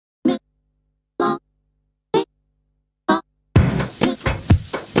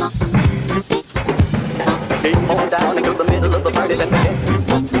ladies and gentlemen.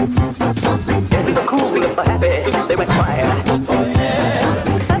 In the cool beat of the happy, they went quiet.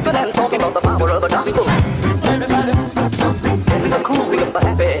 Dancing and talking about the power of the gospel. In the cool beat of the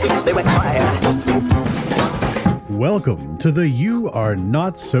happy, they went quiet. Welcome to the You Are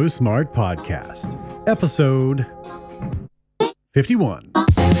Not So Smart podcast, episode 51.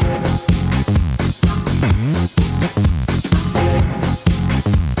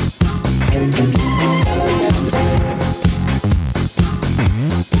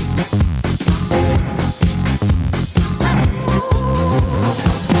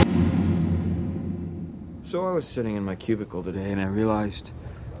 So I was sitting in my cubicle today and I realized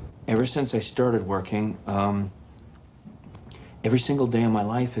ever since I started working, every single day of my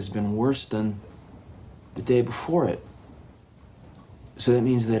life has been worse than the day before it. So that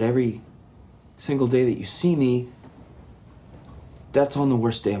means that every single day that you see me, that's on the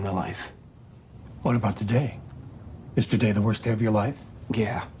worst day of my life. What about today? Is today the worst day of your life?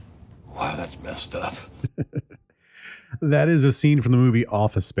 Yeah. Wow, that's messed up. That is a scene from the movie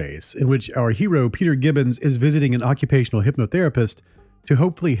Office Space, in which our hero, Peter Gibbons, is visiting an occupational hypnotherapist to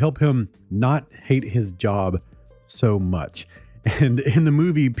hopefully help him not hate his job so much. And in the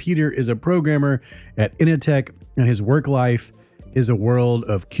movie, Peter is a programmer at Initech, and his work life is a world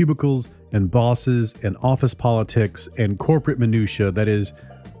of cubicles and bosses and office politics and corporate minutia that is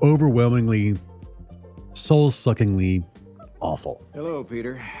overwhelmingly, soul-suckingly awful. Hello,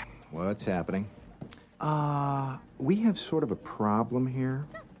 Peter. What's happening? We have sort of a problem here.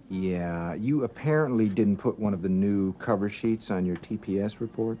 Yeah, you apparently didn't put one of the new cover sheets on your TPS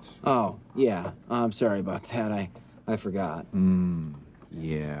reports. Oh, yeah. I'm sorry about that. I forgot.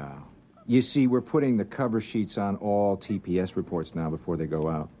 Yeah. You see, we're putting the cover sheets on all TPS reports now before they go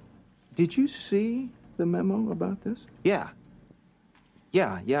out. Did you see the memo about this? Yeah.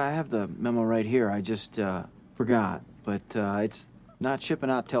 Yeah, I have the memo right here. I just forgot. But it's not shipping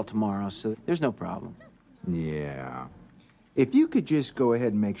out till tomorrow, so there's no problem. Yeah. If you could just go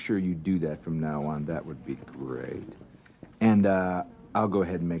ahead and make sure you do that from now on, that would be great. And I'll go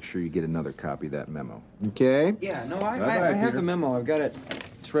ahead and make sure you get another copy of that memo. Okay? Yeah, no, I have the memo. I've got it.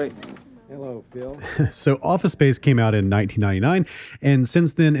 It's right. Hello, Phil. So Office Space came out in 1999, and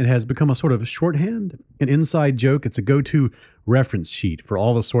since then it has become a sort of shorthand, an inside joke. It's a go-to reference sheet for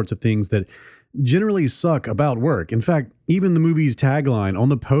all the sorts of things that generally suck about work. In fact, even the movie's tagline on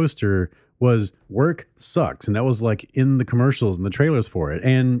the poster was "Work sucks," and that was like in the commercials and the trailers for it.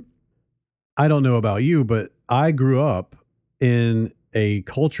 And I don't know about you, but I grew up in a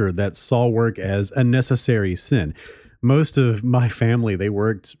culture that saw work as a necessary sin. Most of my family, they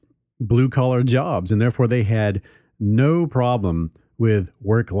worked blue-collar jobs, and therefore they had no problem with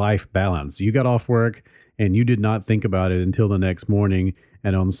work-life balance. You got off work and you did not think about it until the next morning.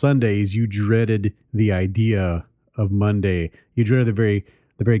 And on Sundays, you dreaded the idea of Monday. You dreaded the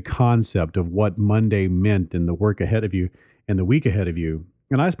very concept of what Monday meant and the work ahead of you and the week ahead of you.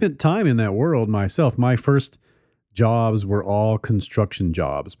 And I spent time in that world myself. My first jobs were all construction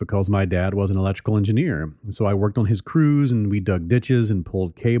jobs because my dad was an electrical engineer. So I worked on his crews, and we dug ditches and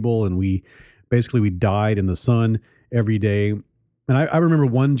pulled cable, and we died in the sun every day. And I remember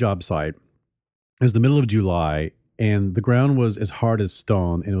one job site. It was the middle of July, and the ground was as hard as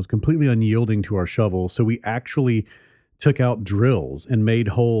stone, and it was completely unyielding to our shovels. So we actually took out drills and made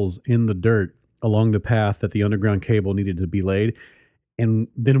holes in the dirt along the path that the underground cable needed to be laid. And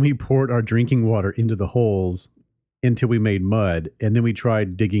then we poured our drinking water into the holes until we made mud. And then we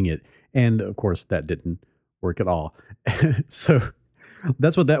tried digging it. And of course, that didn't work at all. So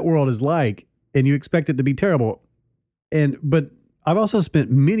that's what that world is like. And you expect it to be terrible. But I've also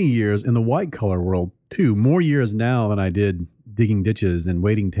spent many years in the white collar world too, more years now than I did digging ditches and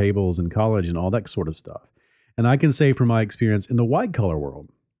waiting tables in college and all that sort of stuff. And I can say from my experience in the white collar world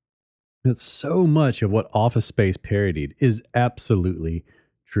that so much of what Office Space parodied is absolutely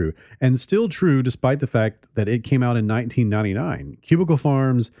true, and still true despite the fact that it came out in 1999. Cubicle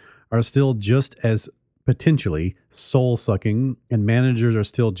farms are still just as potentially soul-sucking, and managers are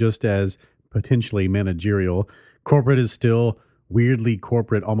still just as potentially managerial. Corporate is still weirdly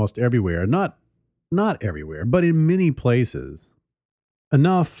corporate almost everywhere. Not everywhere, but in many places.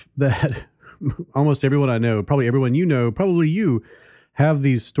 Enough that almost everyone I know, probably everyone you know, probably you, have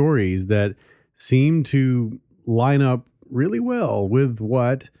these stories that seem to line up really well with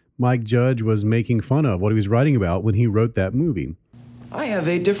what Mike Judge was making fun of, what he was writing about when he wrote that movie. I have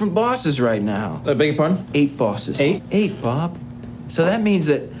 8 different bosses right now. I beg your pardon? 8 bosses. 8? 8, Bob. So that means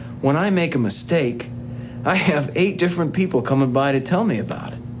that when I make a mistake, I have 8 different people coming by to tell me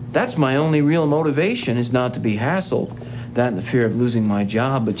about it. That's my only real motivation, is not to be hassled. That and the fear of losing my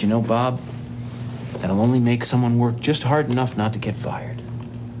job. But you know, Bob, that'll only make someone work just hard enough not to get fired.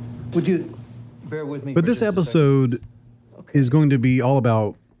 Would you bear with me? But this episode is going to be all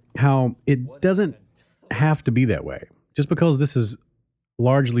about how it doesn't have to be that way. Just because this is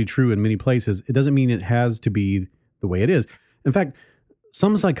largely true in many places, it doesn't mean it has to be the way it is. In fact,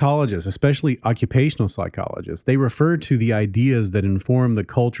 some psychologists, especially occupational psychologists, they refer to the ideas that inform the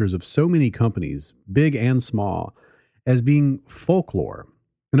cultures of so many companies, big and small, as being folklore.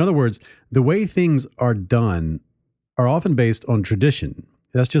 In other words, the way things are done are often based on tradition.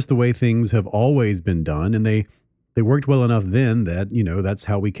 That's just the way things have always been done, and they worked well enough then that, that's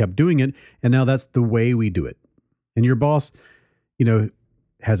how we kept doing it, and now that's the way we do it. And your boss,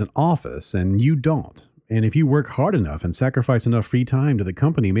 has an office, and you don't. And if you work hard enough and sacrifice enough free time to the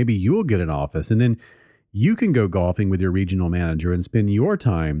company, maybe you'll get an office, and then you can go golfing with your regional manager and spend your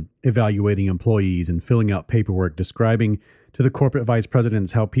time evaluating employees and filling out paperwork describing to the corporate vice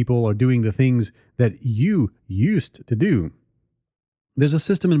presidents how people are doing the things that you used to do. There's a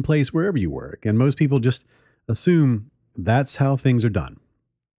system in place wherever you work, and most people just assume that's how things are done.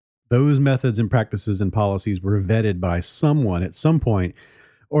 Those methods and practices and policies were vetted by someone at some point,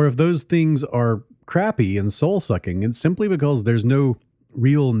 or if those things are crappy and soul-sucking, it's simply because there's no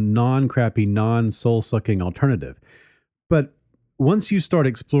real non-crappy, non-soul-sucking alternative. But once you start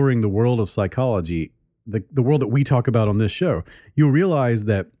exploring the world of psychology, the world that we talk about on this show, you'll realize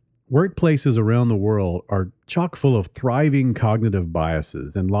that workplaces around the world are chock full of thriving cognitive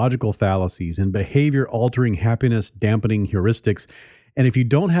biases and logical fallacies and behavior-altering, happiness-dampening heuristics. And if you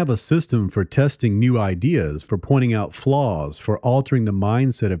don't have a system for testing new ideas, for pointing out flaws, for altering the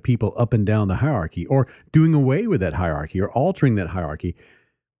mindset of people up and down the hierarchy, or doing away with that hierarchy, or altering that hierarchy,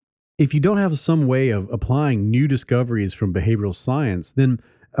 if you don't have some way of applying new discoveries from behavioral science, then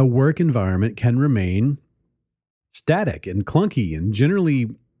a work environment can remain static and clunky and generally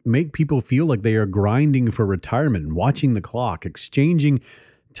make people feel like they are grinding for retirement and watching the clock, exchanging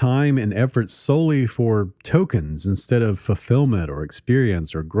time and effort solely for tokens instead of fulfillment or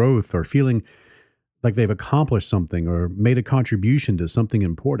experience or growth or feeling like they've accomplished something or made a contribution to something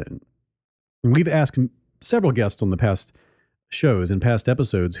important. And we've asked several guests on the past shows and past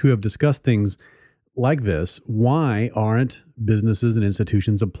episodes who have discussed things like this. Why aren't businesses and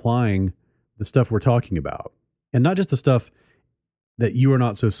institutions applying the stuff we're talking about? And not just the stuff that You Are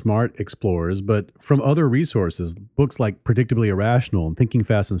Not So Smart explores, but from other resources, books like Predictably Irrational and Thinking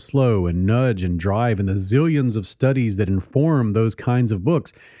Fast and Slow and Nudge and Drive and the zillions of studies that inform those kinds of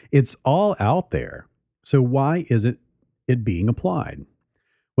books. It's all out there. So why isn't it being applied?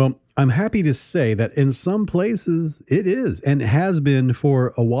 Well, I'm happy to say that in some places it is and has been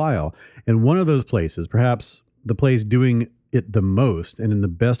for a while. And one of those places, perhaps the place doing it the most and in the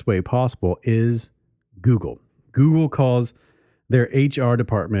best way possible, is Google. Google calls their HR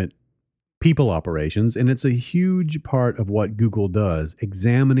department people operations, and it's a huge part of what Google does,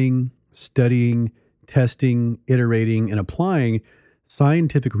 examining, studying, testing, iterating, and applying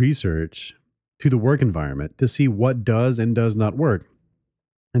scientific research to the work environment to see what does and does not work,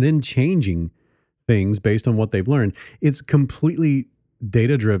 and then changing things based on what they've learned. It's completely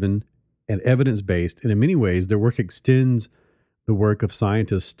data-driven and evidence-based, and in many ways, their work extends the work of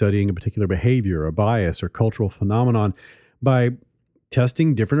scientists studying a particular behavior or bias or cultural phenomenon by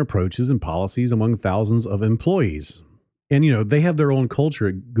testing different approaches and policies among thousands of employees. And, they have their own culture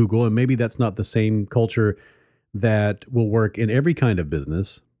at Google, and maybe that's not the same culture that will work in every kind of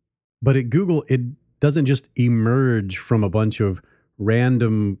business. But at Google, it doesn't just emerge from a bunch of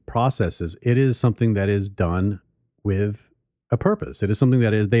random processes. It is something that is done with a purpose. It is something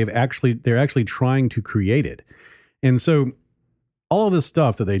that they're actually trying to create it. And so all of this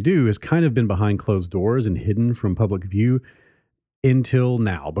stuff that they do has kind of been behind closed doors and hidden from public view until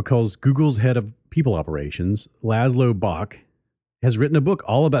now, because Google's head of people operations, Lazlo Bock, has written a book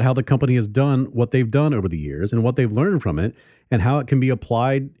all about how the company has done what they've done over the years and what they've learned from it and how it can be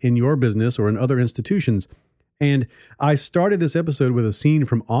applied in your business or in other institutions. And I started this episode with a scene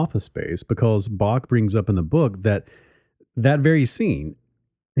from Office Space because Bock brings up in the book that very scene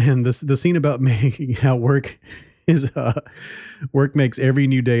and the scene about making how work makes every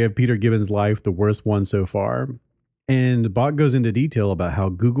new day of Peter Gibbons' life the worst one so far. And Bock goes into detail about how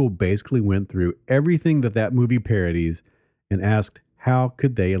Google basically went through everything that movie parodies and asked how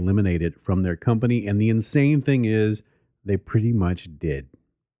could they eliminate it from their company. And the insane thing is they pretty much did.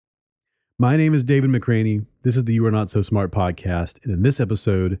 My name is David McCraney. This is the You Are Not So Smart podcast. And in this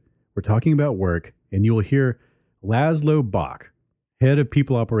episode, we're talking about work, and you'll hear Lazlo Bock, head of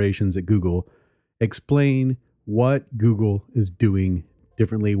people operations at Google, explain what Google is doing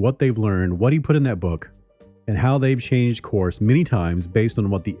differently, what they've learned, what he put in that book, and how they've changed course many times based on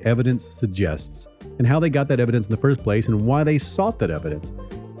what the evidence suggests, and how they got that evidence in the first place, and why they sought that evidence.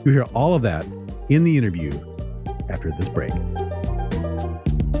 You'll hear all of that in the interview after this break.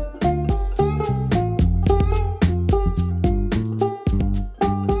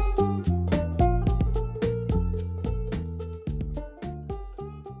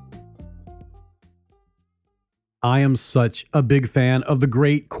 I am such a big fan of the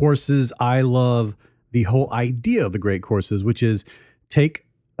great courses. I love the whole idea of the great courses, which is take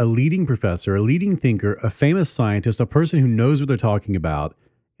a leading professor, a leading thinker, a famous scientist, a person who knows what they're talking about,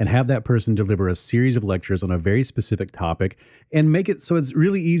 and have that person deliver a series of lectures on a very specific topic and make it so it's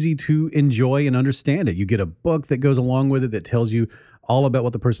really easy to enjoy and understand it. You get a book that goes along with it that tells you all about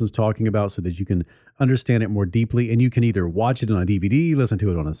what the person's talking about so that you can understand it more deeply. And you can either watch it on a DVD, listen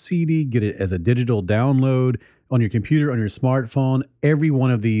to it on a CD, get it as a digital download on your computer, on your smartphone. Every one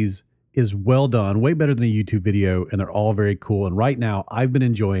of these is well done, way better than a YouTube video, and they're all very cool. And right now, I've been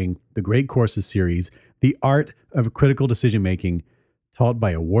enjoying the Great Courses series, The Art of Critical Decision Making, taught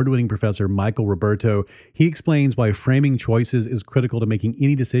by award-winning professor Michael Roberto. He explains why framing choices is critical to making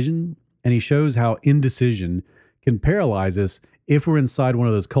any decision, and he shows how indecision can paralyze us if we're inside one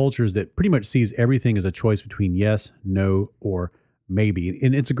of those cultures that pretty much sees everything as a choice between yes, no, or maybe.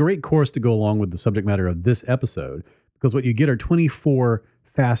 And it's a great course to go along with the subject matter of this episode, because what you get are 24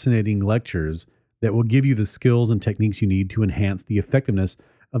 fascinating lectures that will give you the skills and techniques you need to enhance the effectiveness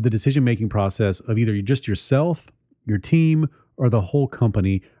of the decision-making process of either just yourself, your team, or the whole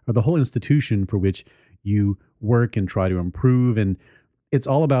company, or the whole institution for which you work and try to improve. And it's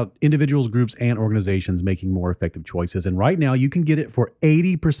all about individuals, groups, and organizations making more effective choices. And right now, you can get it for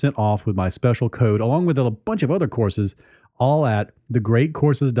 80% off with my special code, along with a bunch of other courses, all at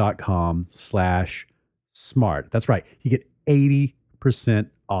thegreatcourses.com/smart. That's right. You get 80%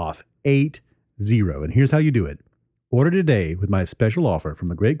 off, 80. And here's how you do it. Order today with my special offer from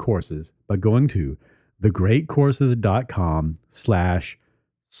The Great Courses by going to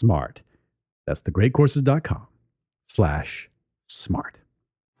thegreatcourses.com/smart. That's thegreatcourses.com/smart.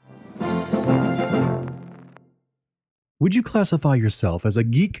 Would you classify yourself as a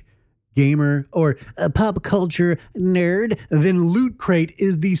geek, gamer, or a pop culture nerd? Then Loot Crate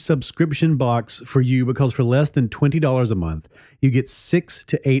is the subscription box for you, because for less than $20 a month, you get 6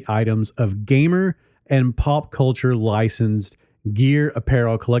 to 8 items of gamer and pop culture licensed gear,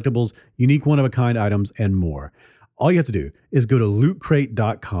 apparel, collectibles, unique one-of-a-kind items, and more. All you have to do is go to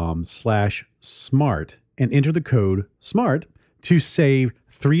lootcrate.com/smart and enter the code SMART to save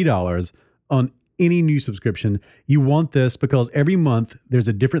 $3 on any new subscription. You want this because every month there's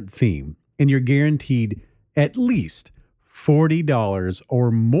a different theme, and you're guaranteed at least $40 or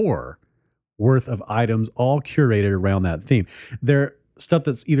more worth of items, all curated around that theme. They're stuff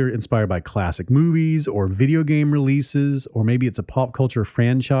that's either inspired by classic movies or video game releases, or maybe it's a pop culture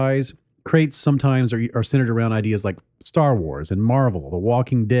franchise. Crates sometimes are centered around ideas like Star Wars and Marvel, The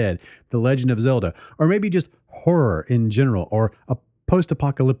Walking Dead, The Legend of Zelda, or maybe just horror in general, or a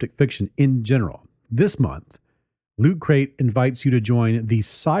post-apocalyptic fiction in general. This month, Loot Crate invites you to join the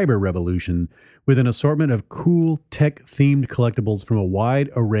cyber revolution with an assortment of cool tech-themed collectibles from a wide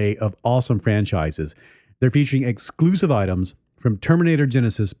array of awesome franchises. They're featuring exclusive items from Terminator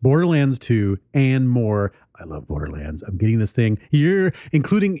Genesis, Borderlands 2, and more. I love Borderlands. I'm getting this thing here,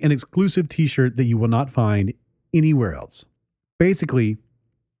 including an exclusive t-shirt that you will not find anywhere else. Basically,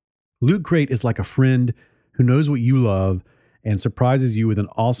 Loot Crate is like a friend who knows what you love and surprises you with an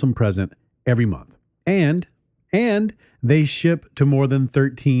awesome present every month. And they ship to more than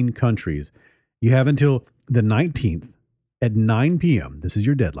 13 countries. You have until the 19th at 9 p.m. This is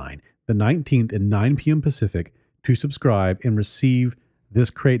your deadline. The 19th at 9 p.m. Pacific to subscribe and receive this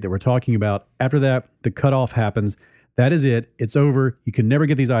crate that we're talking about. After that, the cutoff happens. That is it. It's over. You can never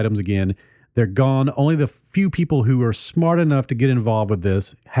get these items again. They're gone. Only the few people who are smart enough to get involved with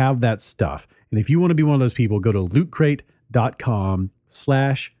this have that stuff. And if you want to be one of those people, go to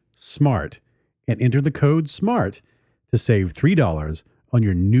lootcrate.com/smart and enter the code SMART to save $3 on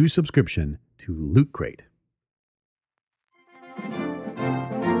your new subscription to Loot Crate.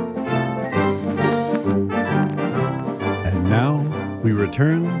 And now we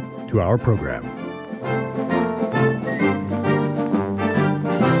return to our program.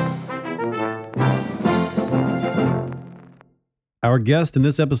 Our guest in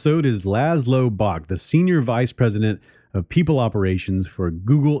this episode is Lazlo Bock, the Senior Vice President of People Operations for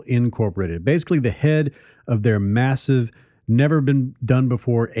Google Incorporated, basically the head of their massive, never been done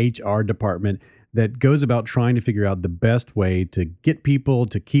before HR department that goes about trying to figure out the best way to get people,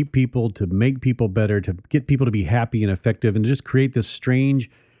 to keep people, to make people better, to get people to be happy and effective, and to just create this strange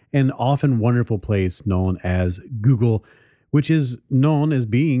and often wonderful place known as Google, which is known as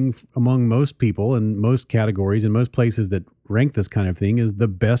being among most people in most categories and most places that rank this kind of thing is the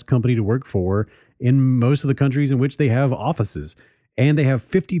best company to work for in most of the countries in which they have offices. And they have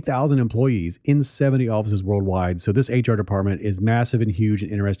 50,000 employees in 70 offices worldwide. So this HR department is massive and huge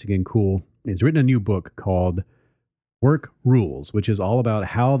and interesting and cool. It's written a new book called Work Rules, which is all about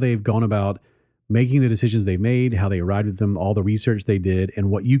how they've gone about making the decisions they made, how they arrived at them, all the research they did,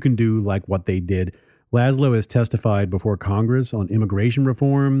 and what you can do like what they did. Laszlo has testified before Congress on immigration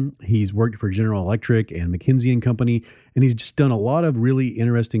reform. He's worked for General Electric and McKinsey and Company, and he's just done a lot of really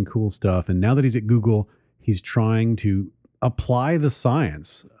interesting, cool stuff. And now that he's at Google, he's trying to apply the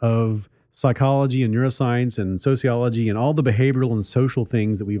science of psychology and neuroscience and sociology and all the behavioral and social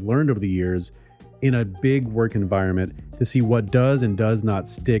things that we've learned over the years in a big work environment to see what does and does not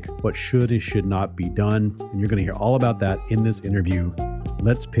stick, what should and should not be done. And you're going to hear all about that in this interview.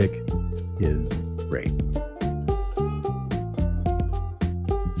 Let's pick his brain.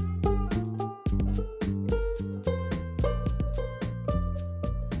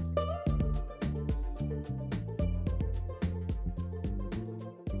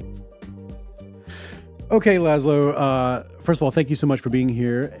 Okay, Laszlo, first of all, thank you so much for being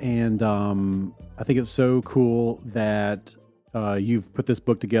here. And I think it's so cool that you've put this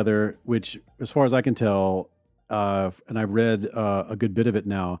book together, which, as far as I can tell, and I've read a good bit of it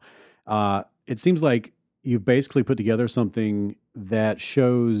now, it seems like you've basically put together something that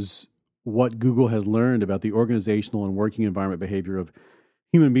shows what Google has learned about the organizational and working environment behavior of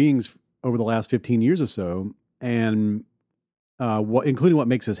human beings over the last 15 years or so, and including what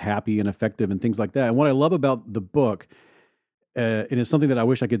makes us happy and effective and things like that. And what I love about the book, and it's something that I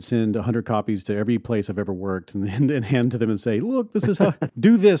wish I could send 100 copies to every place I've ever worked and hand to them and say, look, this is how,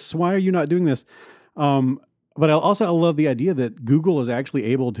 do this. Why are you not doing this? But I love the idea that Google is actually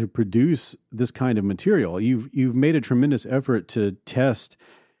able to produce this kind of material. You've made a tremendous effort to test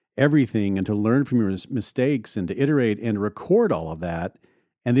everything and to learn from your mistakes and to iterate and record all of that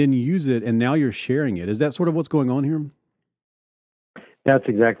and then use it. And now you're sharing it. Is that sort of what's going on here? That's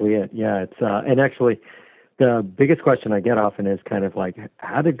exactly it. Yeah, it's and actually, the biggest question I get often is kind of like,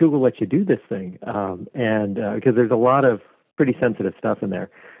 how did Google let you do this thing? And because there's a lot of pretty sensitive stuff in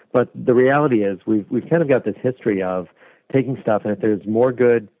there. But the reality is, we've kind of got this history of taking stuff, and if there's more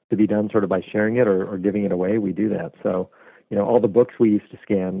good to be done, sort of by sharing it or giving it away, we do that. So, all the books we used to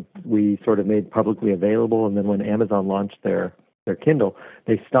scan, we sort of made publicly available, and then when Amazon launched their Kindle,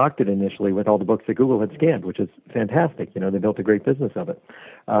 they stocked it initially with all the books that Google had scanned, which is fantastic. They built a great business of it.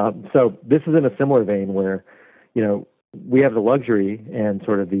 So this is in a similar vein where, we have the luxury and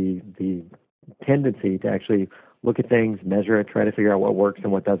sort of the tendency to actually look at things, measure it, try to figure out what works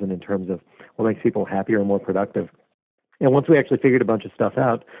and what doesn't in terms of what makes people happier and more productive. And once we actually figured a bunch of stuff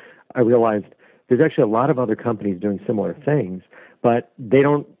out, I realized there's actually a lot of other companies doing similar things, but they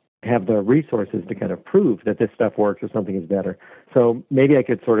don't have the resources to kind of prove that this stuff works or something is better. So maybe I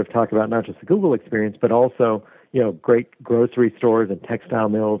could sort of talk about not just the Google experience, but also, great grocery stores and textile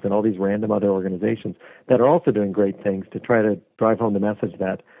mills and all these random other organizations that are also doing great things to try to drive home the message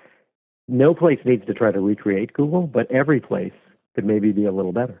that no place needs to try to recreate Google, but every place could maybe be a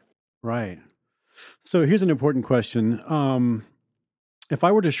little better. Right. So here's an important question. If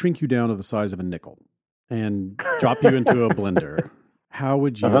I were to shrink you down to the size of a nickel and drop you into a blender, how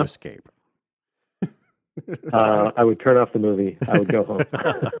would you escape? I would turn off the movie. I would go home.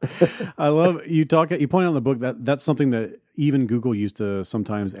 I love you point out in the book that that's something that even Google used to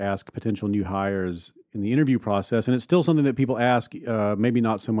sometimes ask potential new hires in the interview process. And it's still something that people ask, maybe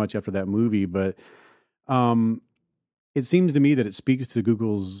not so much after that movie, but it seems to me that it speaks to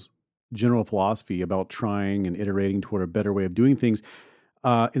Google's general philosophy about trying and iterating toward a better way of doing things.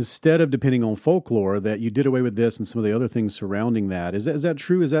 Instead of depending on folklore, that you did away with this and some of the other things surrounding that. Is that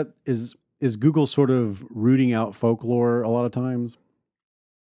true? Is Google sort of rooting out folklore a lot of times?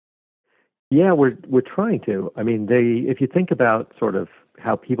 Yeah, we're trying to. I mean, if you think about sort of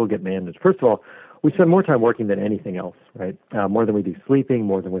how people get managed, first of all, we spend more time working than anything else, right? More than we do sleeping,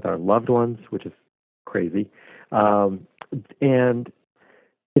 more than with our loved ones, which is crazy. And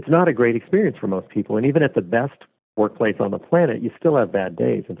it's not a great experience for most people. And even at the best workplace on the planet, you still have bad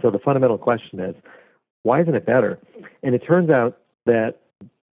days. And so the fundamental question is, why isn't it better? And it turns out that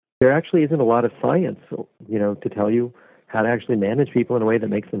there actually isn't a lot of science, to tell you how to actually manage people in a way that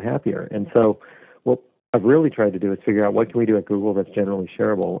makes them happier. And so what I've really tried to do is figure out what can we do at Google that's generally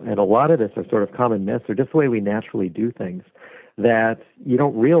shareable. And a lot of this are sort of common myths or just the way we naturally do things that you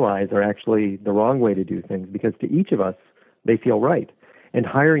don't realize are actually the wrong way to do things, because to each of us, they feel right. And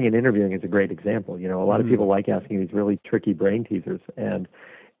hiring and interviewing is a great example. A lot of people like asking these really tricky brain teasers. And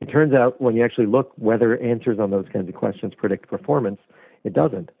It turns out when you actually look whether answers on those kinds of questions predict performance, it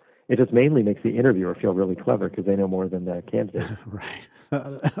doesn't. It just mainly makes the interviewer feel really clever because they know more than the candidate. Right.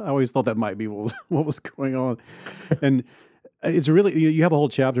 I always thought that might be what was going on. And it's really, you have a whole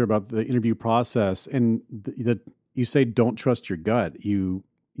chapter about the interview process, and that you say, don't trust your gut. You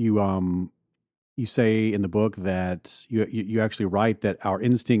say in the book that you actually write that our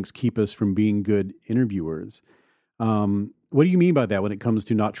instincts keep us from being good interviewers. What do you mean by that when it comes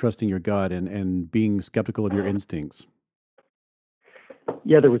to not trusting your gut and being skeptical of your instincts?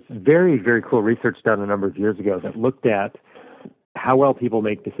 Yeah, there was very, very cool research done a number of years ago that looked at how well people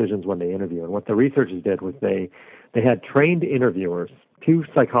make decisions when they interview. And what the researchers did was they had trained interviewers, 2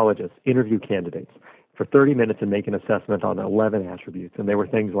 psychologists, interview candidates for 30 minutes and make an assessment on 11 attributes. And they were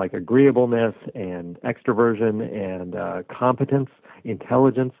things like agreeableness and extroversion and competence,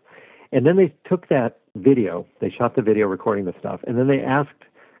 intelligence. And then they took that video, they shot the video recording the stuff, and then they asked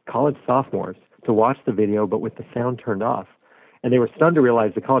college sophomores to watch the video but with the sound turned off. And they were stunned to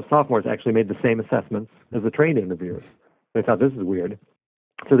realize the college sophomores actually made the same assessments as the trained interviewers. They thought, this is weird.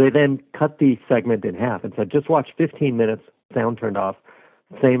 So they then cut the segment in half and said, just watch 15 minutes, sound turned off,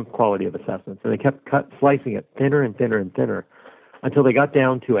 same quality of assessments. And they kept slicing it thinner and thinner and thinner until they got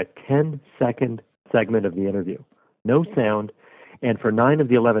down to a 10-second segment of the interview. No sound. And for 9 of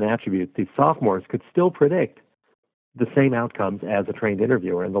the 11 attributes, these sophomores could still predict the same outcomes as a trained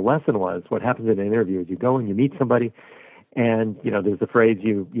interviewer. And the lesson was, what happens in an interview is you go and you meet somebody, and, there's the phrase,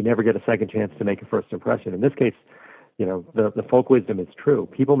 you never get a second chance to make a first impression. In this case, the folk wisdom is true.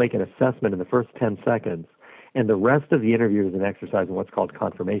 People make an assessment in the first 10 seconds, and the rest of the interview is an exercise in what's called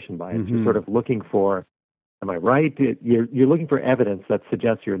confirmation bias. Mm-hmm. You're sort of looking for, am I right? You're looking for evidence that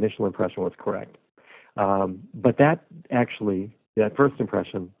suggests your initial impression was correct. But that first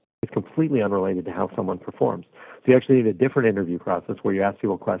impression is completely unrelated to how someone performs. So you actually need a different interview process where you ask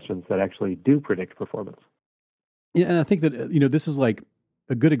people questions that actually do predict performance. Yeah, and I think that, this is like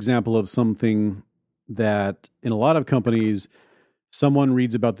a good example of something that in a lot of companies, someone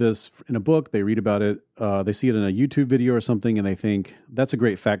reads about this in a book, they read about it, they see it in a YouTube video or something, and they think that's a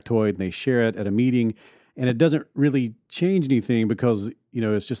great factoid, and they share it at a meeting, and it doesn't really change anything because,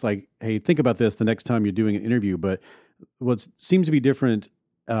 it's just like, hey, think about this the next time you're doing an interview. But what seems to be different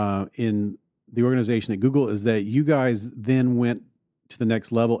in the organization at Google is that you guys then went to the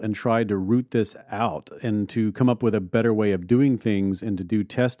next level and tried to root this out and to come up with a better way of doing things and to do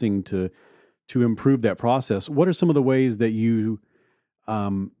testing to improve that process. What are some of the ways that you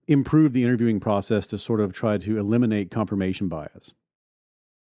improve the interviewing process to sort of try to eliminate confirmation bias?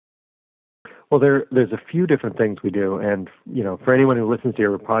 Well, there's a few different things we do. And, for anyone who listens to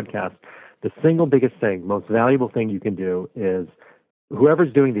your podcast, the single biggest thing, most valuable thing you can do is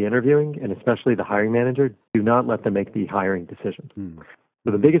whoever's doing the interviewing, and especially the hiring manager, do not let them make the hiring decision.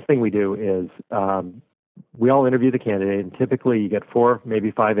 So the biggest thing we do is we all interview the candidate, and typically you get 4,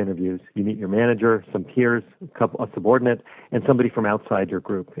 maybe 5 interviews. You meet your manager, some peers, a subordinate, and somebody from outside your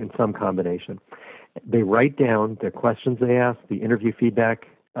group in some combination. They write down the questions they asked, the interview feedback.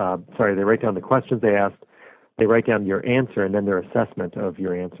 They write down the questions they asked. They write down your answer and then their assessment of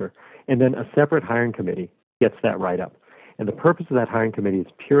your answer. And then a separate hiring committee gets that write-up. And the purpose of that hiring committee is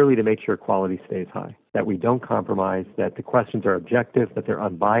purely to make sure quality stays high, that we don't compromise, that the questions are objective, that they're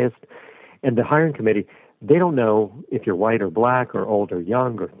unbiased. And the hiring committee, they don't know if you're white or black or old or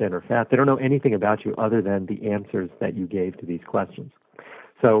young or thin or fat. They don't know anything about you other than the answers that you gave to these questions.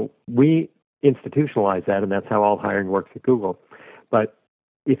 So we institutionalize that, and that's how all hiring works at Google. But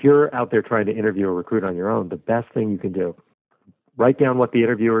if you're out there trying to interview or recruit on your own, the best thing you can do, write down what the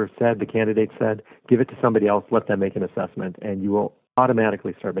interviewer said, the candidate said, give it to somebody else, let them make an assessment, and you will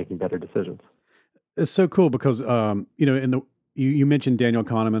automatically start making better decisions. It's so cool because, you mentioned Daniel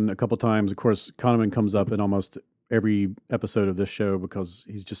Kahneman a couple times. Of course, Kahneman comes up in almost every episode of this show because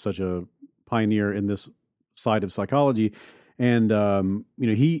he's just such a pioneer in this side of psychology. And,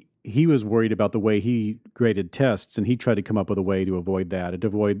 he was worried about the way he graded tests, and he tried to come up with a way to avoid that, to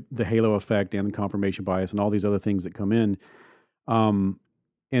avoid the halo effect and the confirmation bias and all these other things that come in.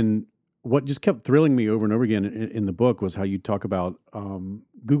 And what just kept thrilling me over and over again in the book was how you talk about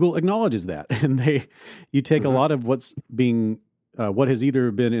Google acknowledges that, and you take a lot of what's being what has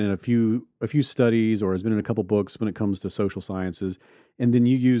either been in a few studies or has been in a couple books when it comes to social sciences, and then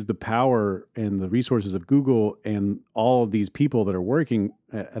you use the power and the resources of Google and all of these people that are working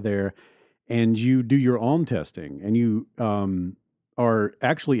there, and you do your own testing, and you are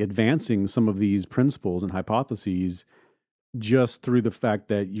actually advancing some of these principles and hypotheses just through the fact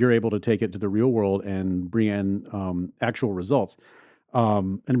that you're able to take it to the real world and bring in actual results,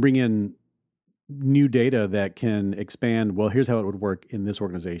 and bring in new data that can expand. Well, here's how it would work in this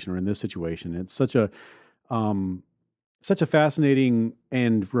organization or in this situation. It's such a fascinating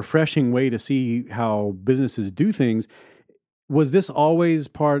and refreshing way to see how businesses do things. Was this always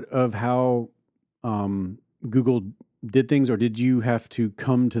part of how Google did things, or did you have to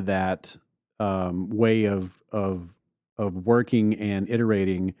come to that way of working and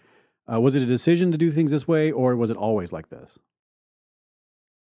iterating? Was it a decision to do things this way, or was it always like this?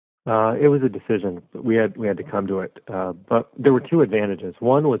 It was a decision. We had to come to it. But there were two advantages.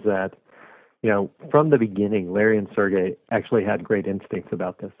 One was that, from the beginning, Larry and Sergey actually had great instincts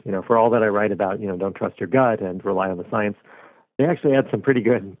about this. For all that I write about, don't trust your gut and rely on the science, they actually had some pretty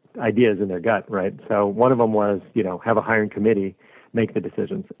good ideas in their gut, right? So one of them was, have a hiring committee make the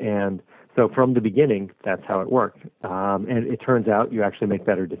decisions. And so from the beginning, that's how it worked. And it turns out you actually make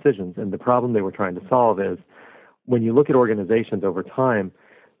better decisions. And the problem they were trying to solve is when you look at organizations over time,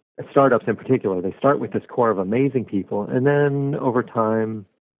 startups in particular, they start with this core of amazing people, and then over time,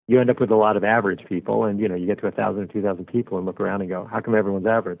 you end up with a lot of average people, and you get to 1,000 or 2,000 people and look around and go, how come everyone's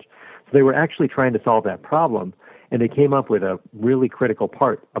average? So they were actually trying to solve that problem, and they came up with a really critical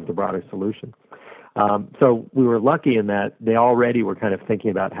part of the broader solution. So we were lucky in that they already were kind of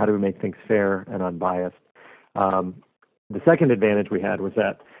thinking about how do we make things fair and unbiased. The second advantage we had was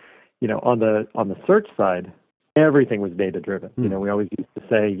that, on the search side, everything was data driven. We always used to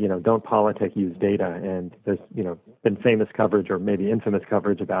say, don't politic, use data. And there's, been famous coverage or maybe infamous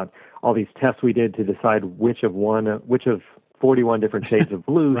coverage about all these tests we did to decide which of 41 different shades of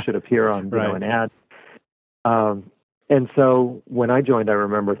blue should appear on an ad. And so when I joined, I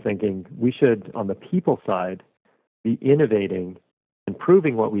remember thinking we should, on the people side, be innovating,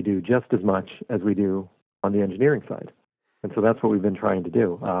 improving what we do just as much as we do on the engineering side. And so that's what we've been trying to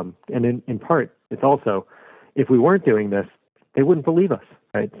do. And in part, it's also, if we weren't doing this, they wouldn't believe us,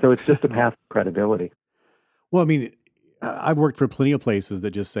 right? So it's just a path to credibility. Well, I mean, I've worked for plenty of places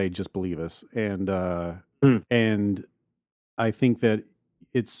that just say, just believe us. And I think that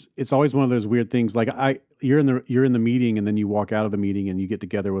it's always one of those weird things. Like you're in the meeting, and then you walk out of the meeting and you get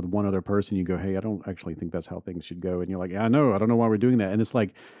together with one other person. You go, hey, I don't actually think that's how things should go. And you're like, yeah, I know. I don't know why we're doing that. And it's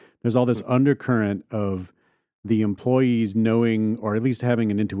like, there's all this undercurrent of the employees knowing, or at least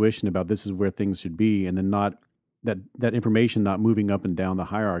having an intuition about this is where things should be, and then not that information not moving up and down the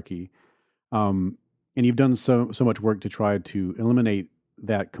hierarchy. And you've done so much work to try to eliminate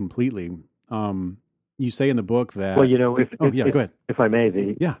that completely. You say in the book that, well, go ahead. If I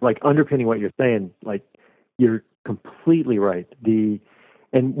may, like underpinning what you're saying, like you're completely right.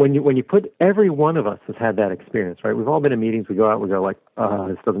 And when you put, every one of us has had that experience, right? We've all been in meetings. We go out, we go like,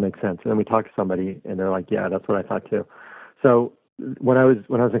 this doesn't make sense. And then we talk to somebody, and they're like, yeah, that's what I thought too. So when I was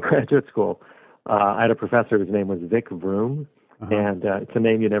in graduate school, I had a professor whose name was Vic Vroom, and it's a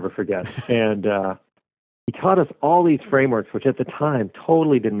name you never forget. And he taught us all these frameworks, which at the time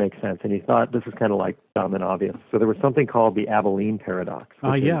totally didn't make sense. And he thought this is kind of like dumb and obvious. So there was something called the Abilene paradox.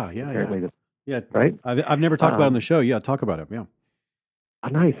 Yeah. Right. I've never talked about it on the show. Yeah, talk about it. Yeah. Oh,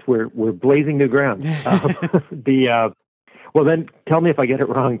 nice. We're blazing new ground. Well, then tell me if I get it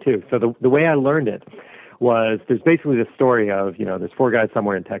wrong too. So the way I learned it was, there's basically this story of, there's four guys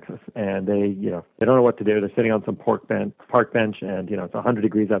somewhere in Texas, and they don't know what to do. They're sitting on some park bench, and it's 100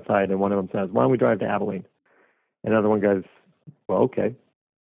 degrees outside, and one of them says, why don't we drive to Abilene? And another one goes, well, okay.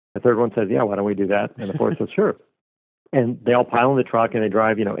 The third one says, yeah, why don't we do that? And the fourth says, sure. And they all pile in the truck, and they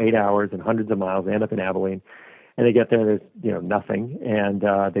drive 8 hours and hundreds of miles. They end up in Abilene. And they get there, there's, nothing. And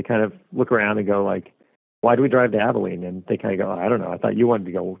they kind of look around and go like, why do we drive to Abilene? And they kind of go, I don't know. I thought you wanted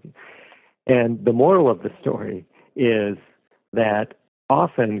to go. And the moral of the story is that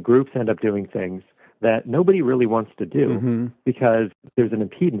often groups end up doing things that nobody really wants to do because there's an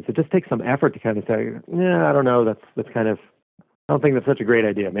impedance. It just takes some effort to kind of say, yeah, I don't know. That's kind of, I don't think that's such a great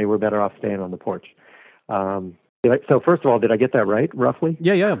idea. Maybe we're better off staying on the porch. So first of all, did I get that right, roughly?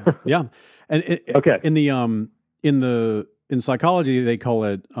 Yeah. And okay. In psychology, they call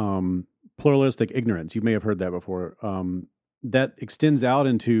it pluralistic ignorance. You may have heard that before. That extends out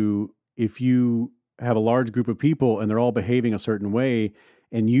into, if you have a large group of people and they're all behaving a certain way,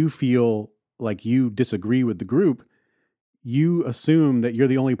 and you feel like you disagree with the group, you assume that you're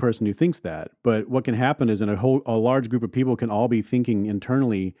the only person who thinks that. But what can happen is, a large group of people can all be thinking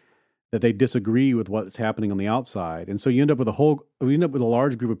internally that they disagree with what's happening on the outside. And so you end up with a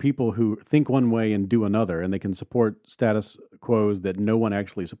large group of people who think one way and do another, and they can support status quos that no one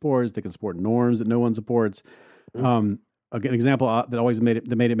actually supports. They can support norms that no one supports. An example that always made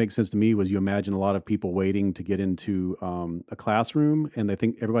it make sense to me was, you imagine a lot of people waiting to get into a classroom, and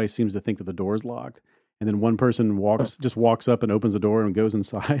everybody seems to think that the door is locked. and then one person walks up and opens the door and goes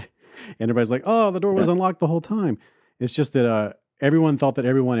inside, and everybody's like, "Oh, the door was unlocked the whole time." It's just that everyone thought that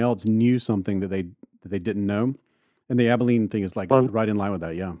everyone else knew something that they didn't know, and the Abilene thing is like right in line with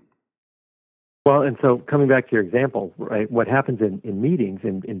that. Yeah. Well, and so coming back to your example, right? What happens in meetings,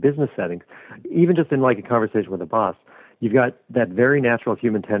 in business settings, even just in like a conversation with a boss, you've got that very natural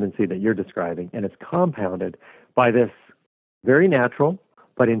human tendency that you're describing, and it's compounded by this very natural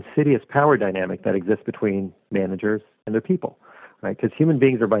but insidious power dynamic that exists between managers and their people, right? Because human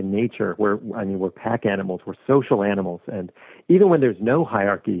beings are by nature, we're pack animals, we're social animals, and even when there's no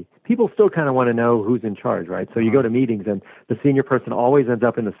hierarchy, people still kind of want to know who's in charge, right? So you go to meetings, and the senior person always ends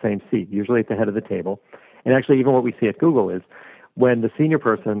up in the same seat, usually at the head of the table. And actually, even what we see at Google is when the senior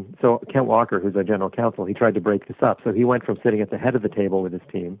person, so Kent Walker, who's our general counsel, he tried to break this up. So he went from sitting at the head of the table with his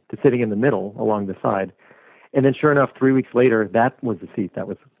team to sitting in the middle along the side. And then sure enough, 3 weeks later, that was the seat that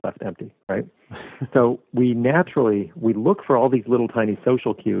was left empty, right? So we look for all these little tiny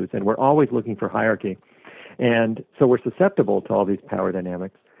social cues, and we're always looking for hierarchy. And so we're susceptible to all these power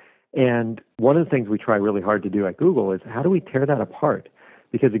dynamics. And one of the things we try really hard to do at Google is how do we tear that apart?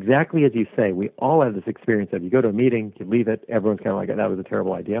 Because exactly as you say, we all have this experience of you go to a meeting, you leave it, everyone's kind of like, that was a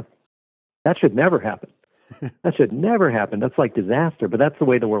terrible idea. That should never happen. That should never happen. That's like disaster, but that's the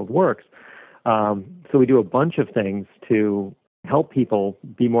way the world works. So we do a bunch of things to help people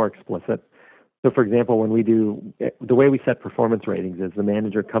be more explicit. So, for example, the way we set performance ratings is the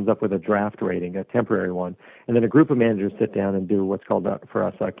manager comes up with a draft rating, a temporary one, and then a group of managers sit down and do what's called, for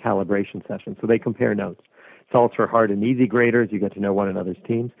us, a calibration session. So they compare notes. It's all for hard and easy graders. You get to know one another's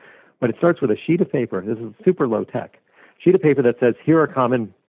teams. But it starts with a sheet of paper. This is super low tech. Sheet of paper that says, here are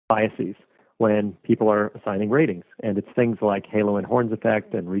common biases when people are assigning ratings. And it's things like halo and horns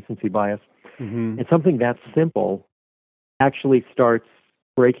effect and recency bias. Mm-hmm. And something that simple actually starts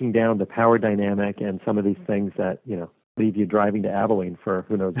breaking down the power dynamic and some of these things that, leave you driving to Abilene for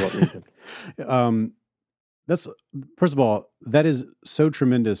who knows what reason. That's, first of all, that is so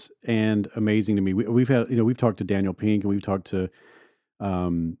tremendous and amazing to me. We've talked to Daniel Pink, and we've talked to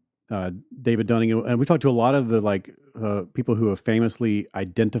David Dunning, and we've talked to a lot of the people who have famously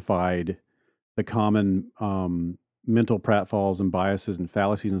identified the common mental pratfalls and biases and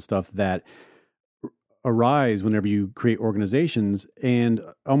fallacies and stuff that arise whenever you create organizations. And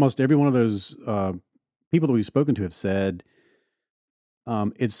almost every one of those people that we've spoken to have said,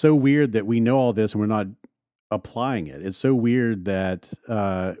 it's so weird that we know all this and we're not applying it. It's so weird that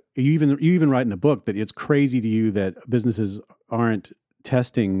you even write in the book that it's crazy to you that businesses aren't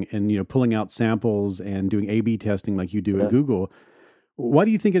testing and pulling out samples and doing A/B testing like you do at Google. Why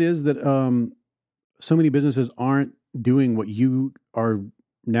do you think it is that so many businesses aren't doing what you are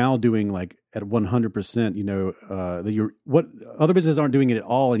now doing, like at 100%? What other businesses aren't doing it at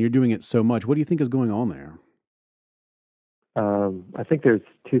all, and you're doing it so much. What do you think is going on there? I think there's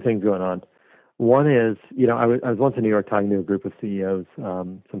two things going on. One is, I was once in New York talking to a group of CEOs,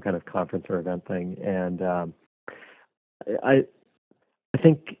 some kind of conference or event thing, and I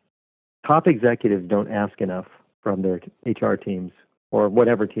think top executives don't ask enough from their HR teams or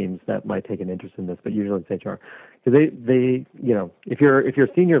whatever teams that might take an interest in this, but usually it's HR. Because they, if you're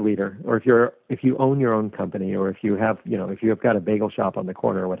a senior leader, or if you own your own company, or if you have got a bagel shop on the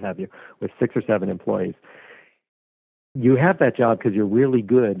corner or what have you, with 6 or 7 employees, you have that job because you're really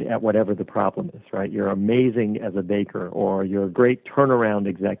good at whatever the problem is, right? You're amazing as a baker, or you're a great turnaround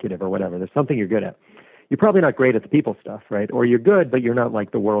executive, or whatever. There's something you're good at. You're probably not great at the people stuff, right? Or you're good, but you're not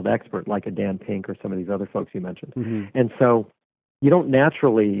like the world expert, like a Dan Pink or some of these other folks you mentioned. Mm-hmm. And so you don't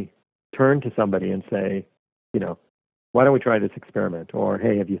naturally turn to somebody and say, why don't we try this experiment? Or,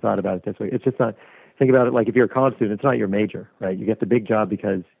 hey, have you thought about it this way? It's just not, think about it like if you're a college student, it's not your major, right? You get the big job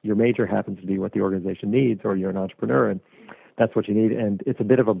because your major happens to be what the organization needs, or you're an entrepreneur and that's what you need. And it's a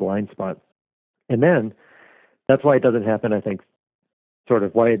bit of a blind spot. And then that's why it doesn't happen, I think, sort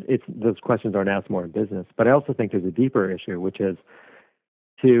of why those questions aren't asked more in business. But I also think there's a deeper issue, which is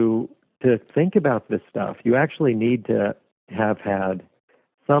to think about this stuff, you actually need to have had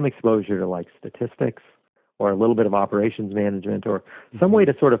some exposure to like statistics, or a little bit of operations management, or some way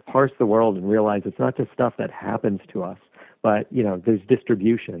to sort of parse the world and realize it's not just stuff that happens to us, but, there's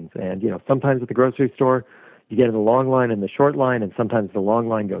distributions. And, sometimes at the grocery store, you get in the long line and the short line, and sometimes the long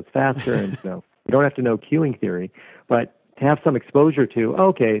line goes faster. And, you don't have to know queuing theory, but to have some exposure to,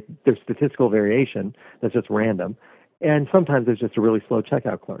 okay, there's statistical variation that's just random. And sometimes there's just a really slow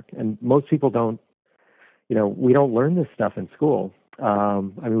checkout clerk. And most people don't, we don't learn this stuff in school.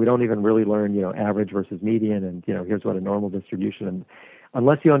 We don't even really learn, average versus median, and, here's what a normal distribution. And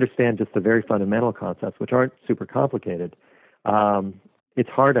unless you understand just the very fundamental concepts, which aren't super complicated, it's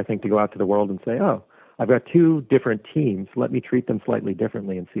hard, I think, to go out to the world and say, oh, I've got two different teams. Let me treat them slightly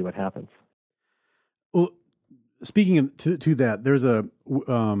differently and see what happens. Well, speaking of, to that, there's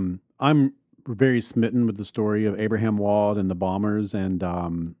I'm very smitten with the story of Abraham Wald and the bombers and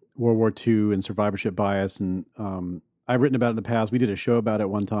World War II and survivorship bias. And I've written about it in the past. We did a show about it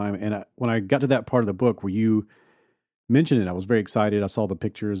one time. And when I got to that part of the book where you mentioned it, I was very excited. I saw the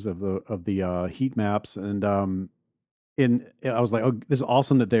pictures of the heat maps, and I was like, oh, this is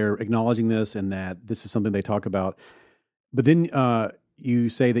awesome that they're acknowledging this and that this is something they talk about. But then you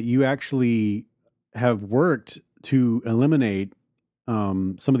say that you actually have worked to eliminate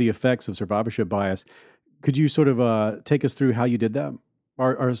some of the effects of survivorship bias. Could you sort of take us through how you did that?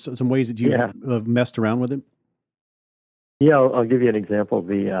 Are some ways that you have messed around with it? Yeah, I'll give you an example.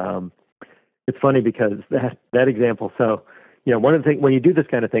 It's funny because that example. So, one of the things when you do this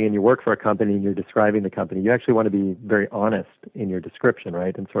kind of thing and you work for a company and you're describing the company, you actually want to be very honest in your description,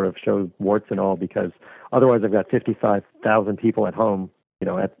 right? And sort of show warts and all, because otherwise I've got 55,000 people at home,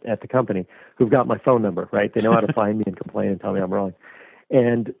 at the company who've got my phone number, right? They know how to find me and complain and tell me I'm wrong.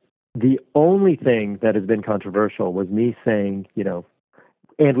 And the only thing that has been controversial was me saying,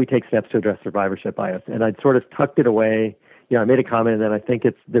 and we take steps to address survivorship bias. And I'd sort of tucked it away. I made a comment, and then I think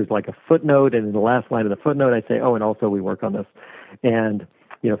there's like a footnote, and in the last line of the footnote, I say, oh, and also we work on this. And,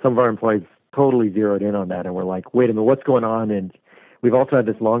 some of our employees totally zeroed in on that, and we're like, wait a minute, what's going on? And we've also had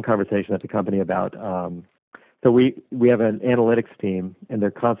this long conversation at the company about, so we have an analytics team, and they're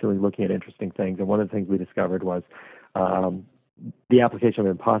constantly looking at interesting things. And one of the things we discovered was the application of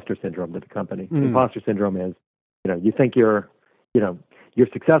imposter syndrome to the company. Imposter syndrome is, you think you're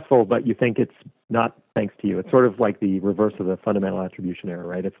successful, but you think it's not thanks to you. It's sort of like the reverse of the fundamental attribution error,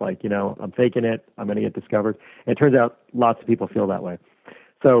 right? It's like, I'm faking it, I'm going to get discovered. And it turns out lots of people feel that way.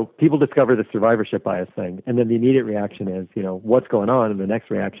 So people discover the survivorship bias thing, and then the immediate reaction is, what's going on? And the next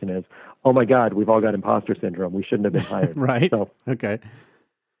reaction is, oh my God, we've all got imposter syndrome. We shouldn't have been hired. Right. So, okay.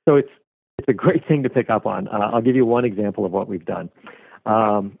 So it's a great thing to pick up on. I'll give you one example of what we've done.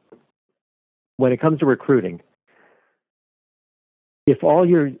 When it comes to recruiting,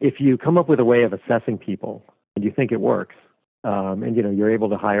 if you come up with a way of assessing people and you think it works, and you're able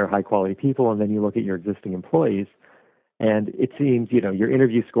to hire high quality people, and then you look at your existing employees, and it seems your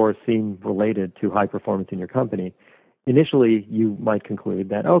interview scores seem related to high performance in your company, initially you might conclude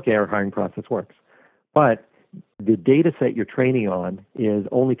that okay, our hiring process works. But the data set you're training on is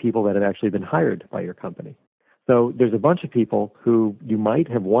only people that have actually been hired by your company. So there's a bunch of people who you might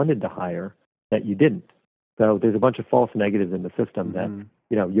have wanted to hire that you didn't. So there's a bunch of false negatives in the system that,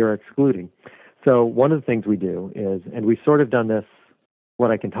 you're excluding. So one of the things we do is, and we've sort of done this, what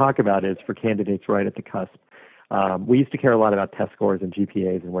I can talk about is for candidates right at the cusp. We used to care a lot about test scores and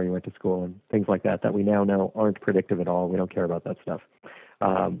GPAs and where you went to school and things like that we now know aren't predictive at all. We don't care about that stuff.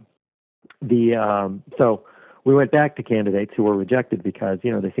 So we went back to candidates who were rejected because,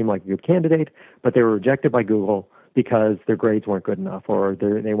 they seemed like a good candidate, but they were rejected by Google because their grades weren't good enough, or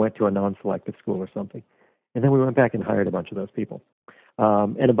they went to a non-selective school or something. And then we went back and hired a bunch of those people.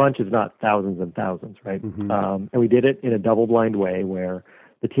 And a bunch is not thousands and thousands, right? And we did it in a double-blind way where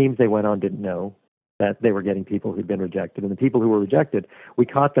the teams they went on didn't know that they were getting people who'd been rejected. And the people who were rejected, we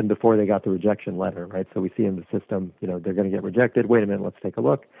caught them before they got the rejection letter, right? So we see in the system, they're going to get rejected. Wait a minute, let's take a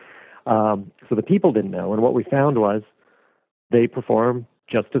look. So the people didn't know. And what we found was they performed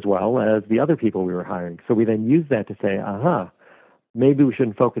just as well as the other people we were hiring. So we then used that to say, maybe we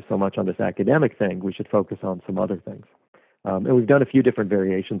shouldn't focus so much on this academic thing. We should focus on some other things. And we've done a few different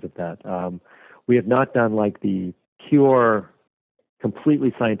variations of that. We have not done like the pure,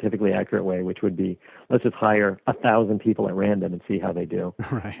 completely scientifically accurate way, which would be, let's just hire 1,000 people at random and see how they do.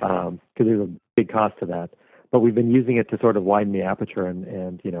 Right. Because there's a big cost to that. But we've been using it to sort of widen the aperture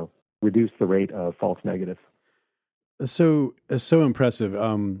and reduce the rate of false negatives. So impressive.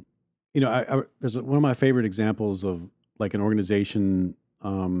 There's one of my favorite examples of like an organization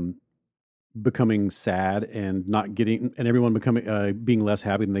becoming sad and not getting, and everyone becoming being less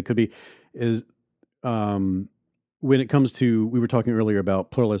happy than they could be, is when it comes to, we were talking earlier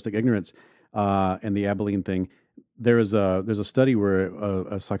about pluralistic ignorance and the Abilene thing. There's a study where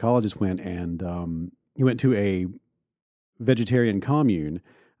a psychologist went and he went to a vegetarian commune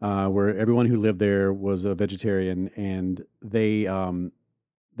where everyone who lived there was a vegetarian, and they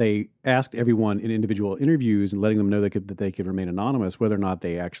asked everyone in individual interviews and letting them know that they could remain anonymous whether or not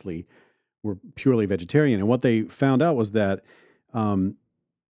they actually were purely vegetarian. And what they found out was that 70%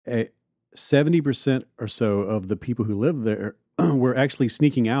 or so of the people who lived there were actually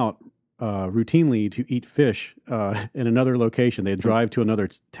sneaking out routinely to eat fish in another location. They'd drive to another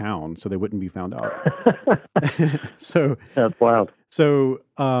town so they wouldn't be found out. So that's wild. So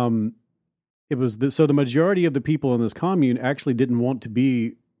it was so the majority of the people in this commune actually didn't want to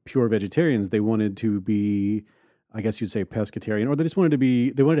be pure vegetarians. They wanted to be, I guess you'd say, pescatarian, or they just wanted to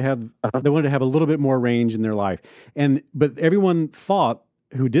be. They wanted to have. They wanted to have a little bit more range in their life. But everyone thought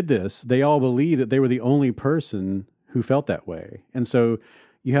who did this, they all believed that they were the only person who felt that way. And so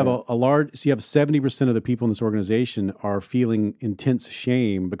you have a large. So you have 70% of the people in this organization are feeling intense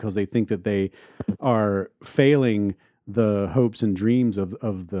shame because they think that they are failing the hopes and dreams of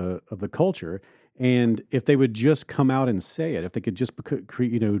the culture. And if they would just come out and say it, if they could just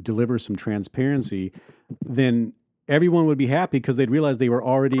deliver some transparency, then everyone would be happy because they'd realize they were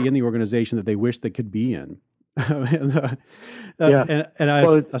already in the organization that they wished they could be in. And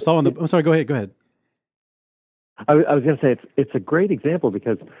I saw on the. I'm sorry. Go ahead. I was going to say it's a great example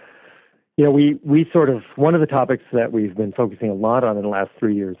because, we sort of, one of the topics that we've been focusing a lot on in the last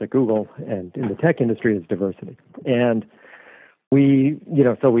 3 years at Google and in the tech industry is diversity. And we've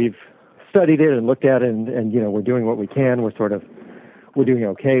studied it and looked at it and we're doing what we can. We're doing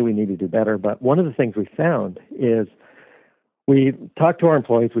okay. We need to do better. But one of the things we found is we talked to our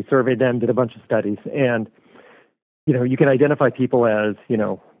employees, we surveyed them, did a bunch of studies, and you can identify people as,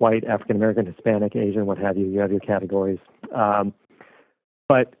 white, African American, Hispanic, Asian, what have you. You have your categories.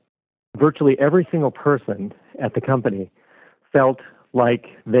 But virtually every single person at the company felt like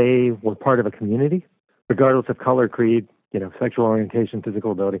they were part of a community, regardless of color, creed, sexual orientation,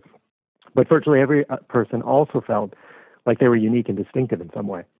 physical ability. But virtually every person also felt like they were unique and distinctive in some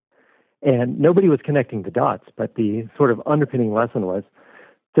way. And nobody was connecting the dots, but the sort of underpinning lesson was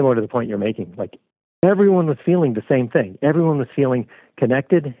similar to the point you're making. Like, everyone was feeling the same thing. Everyone was feeling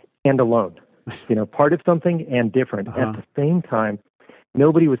connected and alone, part of something and different. At the same time,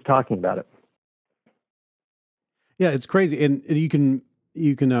 nobody was talking about it. Yeah, it's crazy. And you can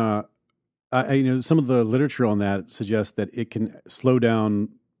some of the literature on that suggests that it can slow down,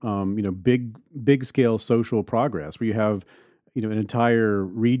 big scale social progress where you have, an entire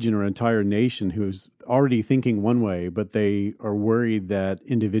region or entire nation who's already thinking one way, but they are worried that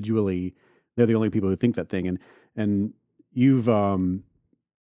individually they're the only people who think that thing. And you've,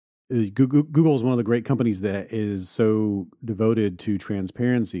 Google is one of the great companies that is so devoted to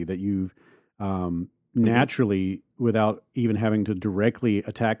transparency that you've naturally, without even having to directly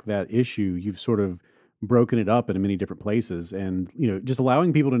attack that issue, you've sort of broken it up in many different places, and just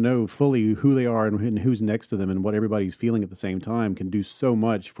allowing people to know fully who they are and who's next to them and what everybody's feeling at the same time can do so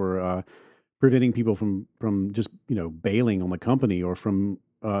much for preventing people from just bailing on the company or from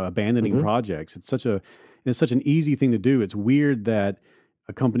abandoning projects. It's such an easy thing to do. It's weird that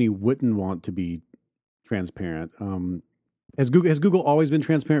a company wouldn't want to be transparent. Has Google always been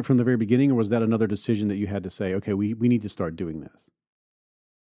transparent from the very beginning, or was that another decision that you had to say, okay, we need to start doing this?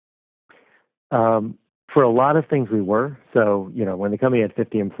 For a lot of things we were. So, when the company had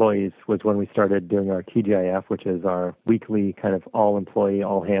 50 employees was when we started doing our TGIF, which is our weekly kind of all employee,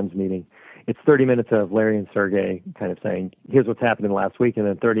 all hands meeting. It's 30 minutes of Larry and Sergey kind of saying, here's what's happened in the last week, and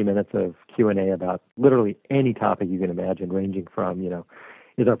then 30 minutes of Q&A about literally any topic you can imagine, ranging from,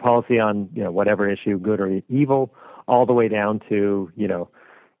 is our policy on, whatever issue, good or evil, all the way down to,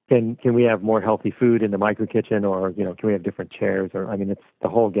 can we have more healthy food in the micro kitchen, or, can we have different chairs, or, it's the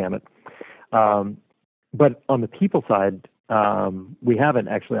whole gamut. But on the people side, we haven't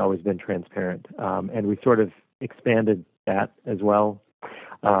actually always been transparent, and we sort of expanded that as well.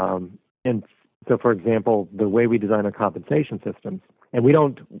 And so, for example, the way we design our compensation systems, and we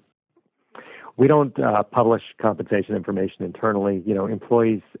don't publish compensation information internally.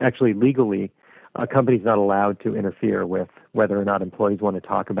 Employees actually legally, a company's not allowed to interfere with whether or not employees want to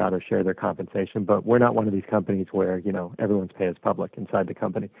talk about or share their compensation. But we're not one of these companies where everyone's pay is public inside the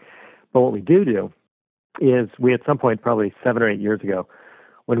company. But what we do is we, at some point, probably 7 or 8 years ago,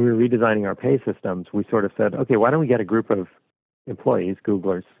 when we were redesigning our pay systems, we sort of said, okay, why don't we get a group of employees,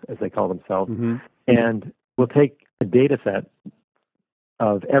 Googlers, as they call themselves, and we'll take a data set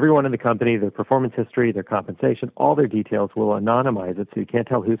of everyone in the company, their performance history, their compensation, all their details. We'll anonymize it so you can't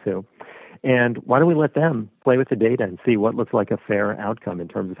tell who's who. And why don't we let them play with the data and see what looks like a fair outcome in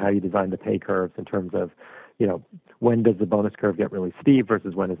terms of how you design the pay curves, in terms of, when does the bonus curve get really steep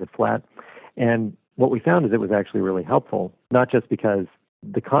versus when is it flat? And what we found is it was actually really helpful, not just because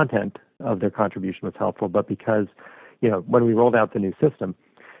the content of their contribution was helpful, but because, when we rolled out the new system,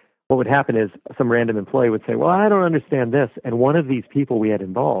 what would happen is some random employee would say, well, I don't understand this. And one of these people we had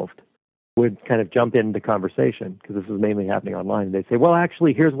involved would kind of jump into conversation, because this was mainly happening online. They'd say, well,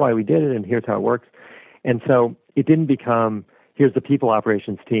 actually, here's why we did it, and here's how it works. And so it didn't become, here's the people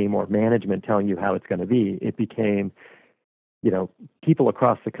operations team or management telling you how it's going to be. It became, people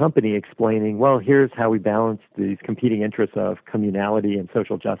across the company explaining, well, here's how we balance these competing interests of communality and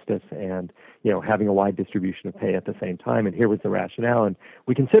social justice and, having a wide distribution of pay at the same time. And here was the rationale. And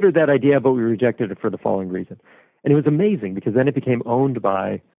we considered that idea, but we rejected it for the following reason. And it was amazing because then it became owned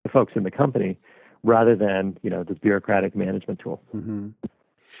by the folks in the company rather than, this bureaucratic management tool. Mm-hmm.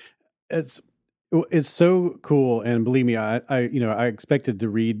 It's so cool, and believe me, I expected to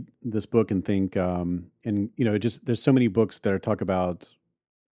read this book and think, just there's so many books that are talk about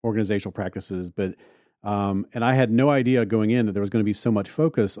organizational practices, but and I had no idea going in that there was going to be so much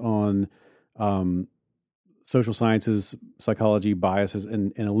focus on social sciences, psychology, biases,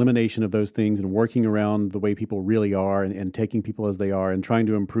 and elimination of those things, and working around the way people really are, and taking people as they are, and trying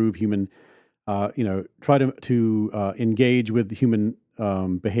to improve human, try to engage with human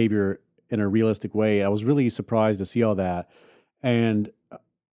behavior in a realistic way. I was really surprised to see all that. And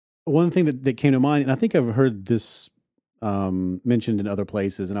one thing that came to mind, and I think I've heard this mentioned in other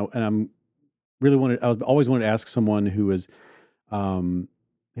places, and I've always wanted to ask someone who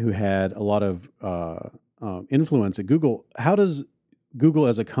had a lot of influence at Google. How does Google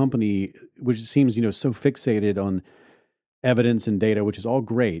as a company, which seems so fixated on evidence and data, which is all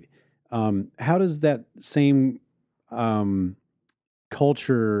great, how does that same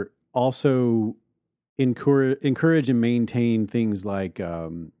culture also encourage and maintain things like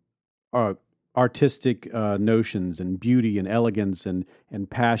artistic notions and beauty and elegance and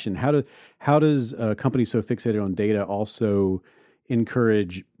passion? How does a company so fixated on data also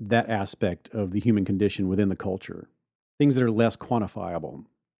encourage that aspect of the human condition within the culture? Things that are less quantifiable.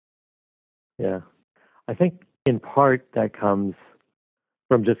 Yeah. I think in part that comes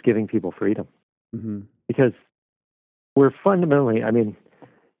from just giving people freedom. Mm-hmm. Because we're fundamentally, I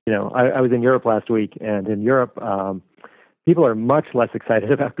was in Europe last week, and in Europe, people are much less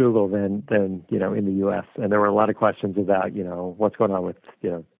excited about Google than in the U.S. And there were a lot of questions about what's going on with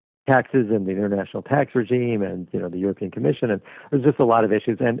taxes and the international tax regime and the European Commission, and there's just a lot of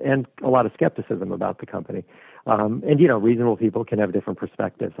issues and a lot of skepticism about the company. And reasonable people can have different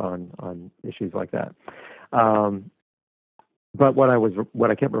perspectives on issues like that. But what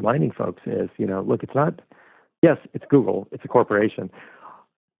I kept reminding folks is look, it's not. Yes, it's Google. It's a corporation.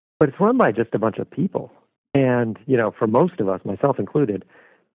 But it's run by just a bunch of people. And, for most of us, myself included,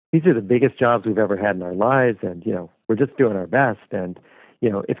 these are the biggest jobs we've ever had in our lives. And, we're just doing our best. And,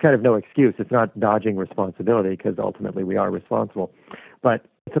 it's kind of no excuse. It's not dodging responsibility because ultimately we are responsible. But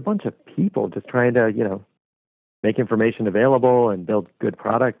it's a bunch of people just trying to, make information available and build good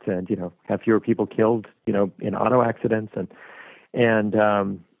products and, have fewer people killed, in auto accidents. And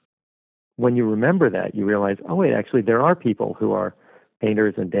when you remember that, you realize, oh, wait, actually, there are people who are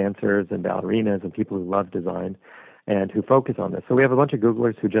painters and dancers and ballerinas and people who love design and who focus on this. So we have a bunch of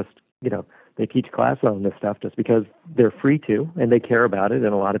Googlers who just, they teach class on this stuff just because they're free to and they care about it,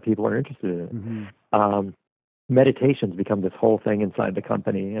 and a lot of people are interested in it. Mm-hmm. Meditation's become this whole thing inside the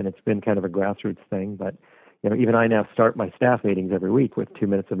company, and it's been kind of a grassroots thing. But, even I now start my staff meetings every week with 2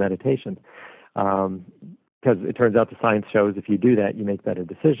 minutes of meditation. Because it turns out the science shows if you do that, you make better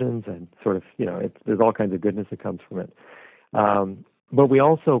decisions, and sort of, there's all kinds of goodness that comes from it. But we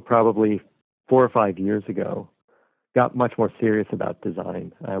also probably 4 or 5 years ago got much more serious about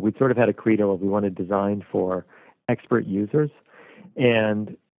design. We sort of had a credo of we wanted design for expert users,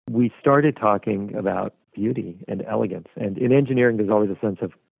 and we started talking about beauty and elegance. And in engineering, there's always a sense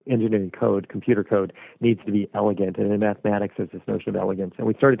of engineering code, computer code needs to be elegant, and in mathematics, there's this notion of elegance. And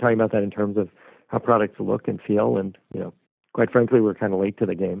we started talking about that in terms of how products look and feel, and quite frankly, we're kind of late to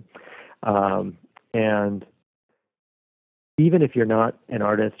the game. And even if you're not an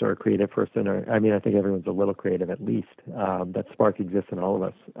artist or a creative person, I think everyone's a little creative at least. That spark exists in all of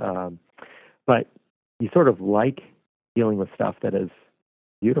us. But you sort of like dealing with stuff that is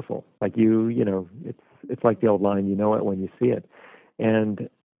beautiful. Like it's like the old line, you know it when you see it. And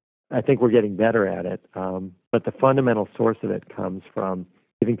I think we're getting better at it. But the fundamental source of it comes from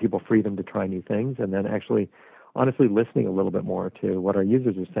giving people freedom to try new things, and then actually honestly listening a little bit more to what our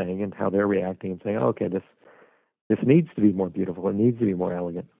users are saying and how they're reacting, and saying, oh, okay, this needs to be more beautiful. It needs to be more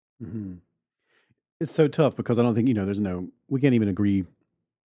elegant. Mm-hmm. It's so tough because I don't think, we can't even agree,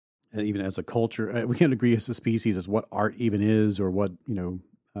 even as a culture, we can't agree as a species as what art even is, or what,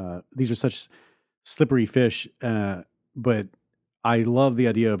 these are such slippery fish. But I love the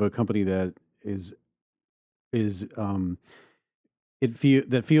idea of a company that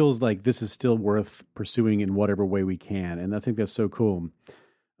that feels like this is still worth pursuing in whatever way we can. And I think that's so cool.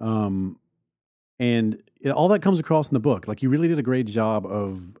 And all that comes across in the book. Like, you really did a great job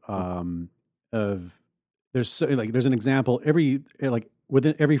of there's an example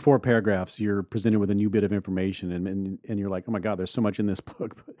within every 4 paragraphs, you're presented with a new bit of information, and you're like, oh my God, there's so much in this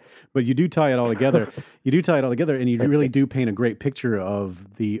book. But you do tie it all together. You do tie it all together, and you really do paint a great picture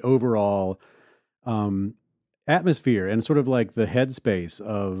of the overall atmosphere and sort of like the headspace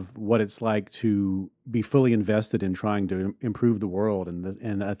of what it's like to be fully invested in trying to improve the world.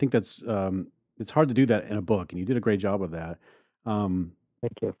 And I think that's it's hard to do that in a book, and you did a great job of that.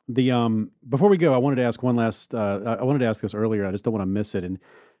 Thank you. Before we go, I wanted to ask one last. I wanted to ask this earlier. I just don't want to miss it.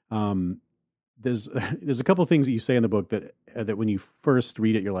 And there's there's a couple of things that you say in the book that when you first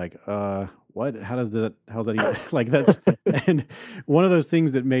read it, you're like, what? How's that even like that's? And one of those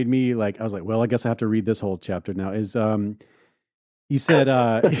things that made me like, I was like, well, I guess I have to read this whole chapter now. Is you said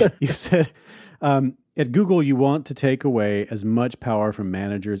you said at Google you want to take away as much power from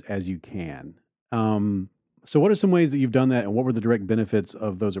managers as you can. So what are some ways that you've done that, and what were the direct benefits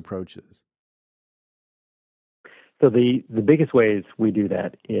of those approaches? So the biggest ways we do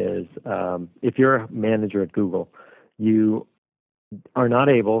that is if you're a manager at Google, you are not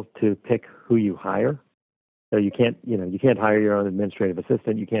able to pick who you hire. So you can't hire your own administrative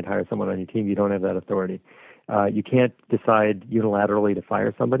assistant. You can't hire someone on your team. You don't have that authority. You can't decide unilaterally to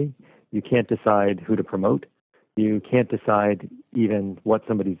fire somebody. You can't decide who to promote. You can't decide even what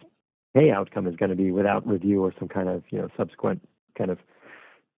somebody's pay outcome is going to be without review or some kind of subsequent kind of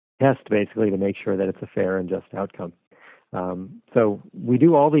test, basically, to make sure that it's a fair and just outcome. So we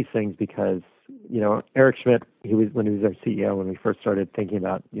do all these things because Eric Schmidt, when he was our CEO, when we first started thinking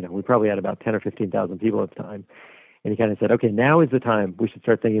about, we probably had about 10 or 15,000 people at the time, and he kind of said, okay, now is the time we should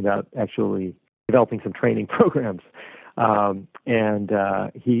start thinking about actually developing some training programs.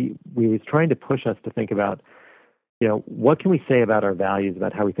 He was trying to push us to think about, what can we say about our values,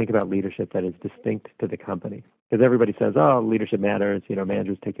 about how we think about leadership that is distinct to the company? Because everybody says, oh, leadership matters,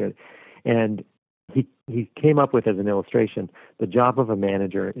 managers take care. And he came up with, as an illustration, the job of a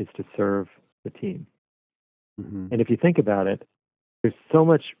manager is to serve the team. Mm-hmm. And if you think about it, there's so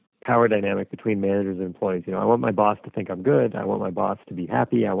much power dynamic between managers and employees. I want my boss to think I'm good. I want my boss to be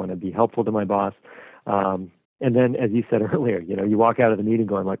happy. I want to be helpful to my boss. And then, as you said earlier, you walk out of the meeting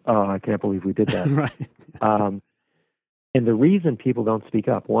going like, oh, I can't believe we did that. Right. And the reason people don't speak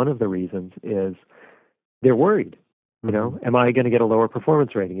up, one of the reasons is they're worried. Am I going to get a lower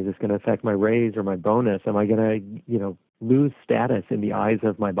performance rating? Is this going to affect my raise or my bonus? Am I going to, lose status in the eyes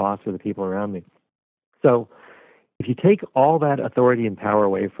of my boss or the people around me? So if you take all that authority and power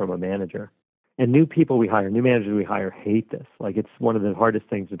away from a manager, and new managers we hire hate this. Like, it's one of the hardest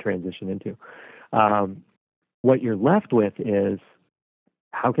things to transition into. What you're left with is,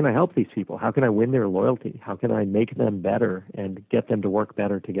 how can I help these people? How can I win their loyalty? How can I make them better and get them to work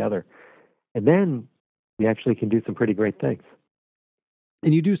better together? And then we actually can do some pretty great things.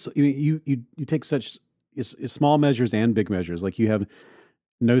 And you do, you take such small measures and big measures. Like, you have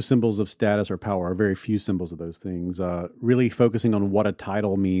no symbols of status or power, or very few symbols of those things. Really focusing on what a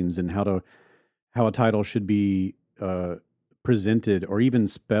title means and how a title should be presented or even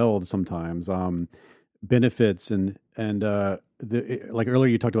spelled sometimes. Benefits and like earlier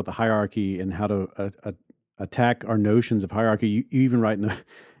you talked about the hierarchy and how to attack our notions of hierarchy. You even write in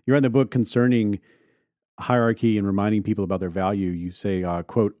the book concerning hierarchy and reminding people about their value. You say,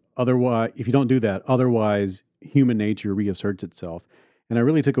 quote, otherwise, if you don't do that, otherwise human nature reasserts itself. And I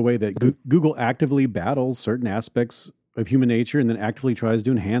really took away that Google actively battles certain aspects of human nature and then actively tries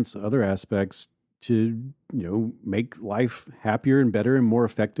to enhance other aspects to, make life happier and better and more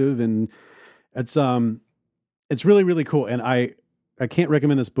effective. And it's really, really cool. And I can't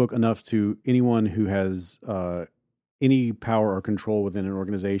recommend this book enough to anyone who has any power or control within an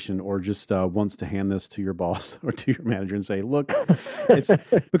organization, or just wants to hand this to your boss or to your manager and say, look, it's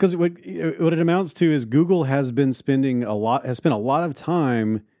because what it amounts to is Google has spent a lot of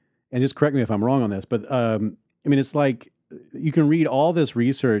time, and just correct me if I'm wrong on this, but it's like, you can read all this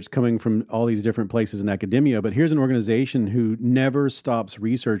research coming from all these different places in academia, but here's an organization who never stops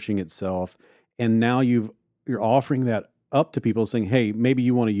researching itself. And now you're offering that up to people, saying, hey, maybe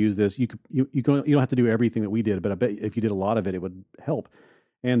you want to use this. You don't have to do everything that we did, but I bet if you did a lot of it, it would help.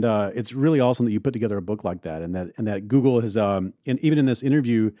 And it's really awesome that you put together a book like that, and that Google has, and even in this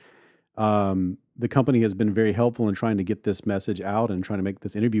interview, the company has been very helpful in trying to get this message out and trying to make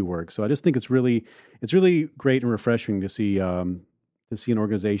this interview work. So I just think it's really great and refreshing to see an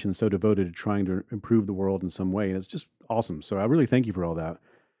organization so devoted to trying to improve the world in some way, and it's just awesome. So I really thank you for all that.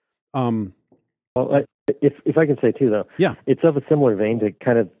 Well, if I can say too, though, yeah, it's of a similar vein to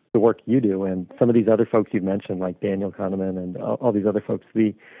kind of the work you do and some of these other folks you've mentioned, like Daniel Kahneman and all these other folks.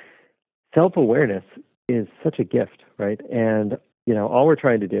 The self-awareness is such a gift, right? And all we're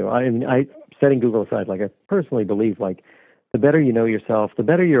trying to do, setting Google aside, like, I personally believe, like, the better you know yourself, the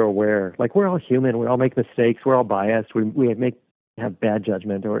better you're aware. Like, we're all human. We all make mistakes. We're all biased. We have bad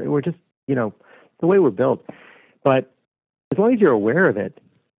judgment, or we're just, the way we're built. But as long as you're aware of it,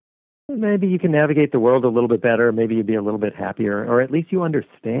 maybe you can navigate the world a little bit better. Maybe you'd be a little bit happier, or at least you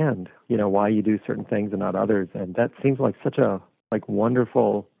understand, why you do certain things and not others. And that seems like such a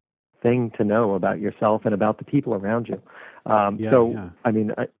wonderful thing to know about yourself and about the people around you. I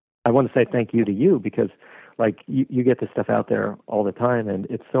mean, I want to say thank you to you, because you get this stuff out there all the time, and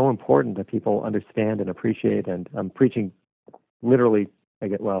it's so important that people understand and appreciate. And I'm preaching literally,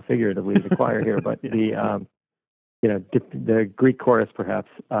 figuratively, the choir here, but the Greek chorus perhaps.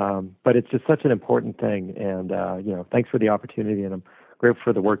 But it's just such an important thing. And, thanks for the opportunity. And I'm grateful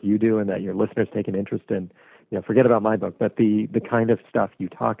for the work you do and that your listeners take an interest in, forget about my book, but the kind of stuff you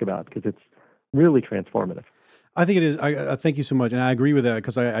talk about, because it's really transformative. I think it is. I thank you so much. And I agree with that,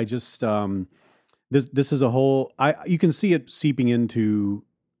 because I just, this is a whole, you can see it seeping into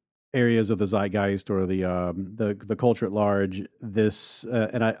areas of the zeitgeist or the culture at large. This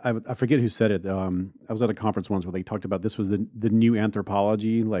and I forget who said it. I was at a conference once where they talked about this was the new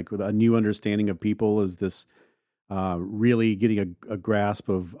anthropology, like with a new understanding of people, is this really getting a grasp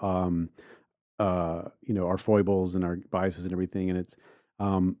of our foibles and our biases and everything. And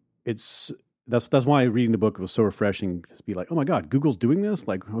that's why reading the book was so refreshing, to be like, oh my God, Google's doing this.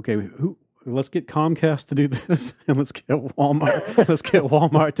 Like, okay, let's get Comcast to do this, and let's get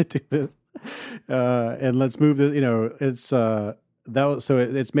Walmart to do this, and let's move the.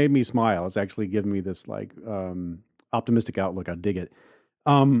 It's made me smile. It's actually given me this optimistic outlook. I dig it.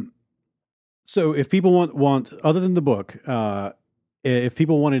 So if people want other than the book, if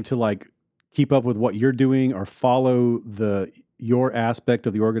people wanted to keep up with what you're doing or follow your aspect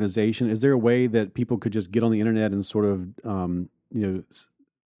of the organization, is there a way that people could just get on the internet and sort of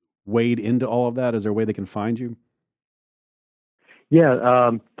wade into all of that? Is there a way they can find you?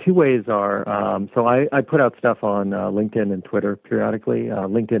 Yeah, two ways are, so I put out stuff on LinkedIn and Twitter periodically.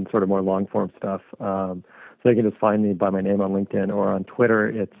 LinkedIn, sort of more long form stuff. So you can just find me by my name on LinkedIn, or on Twitter,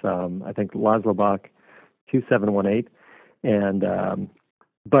 it's, I think, Lazlo Bock 2718. And,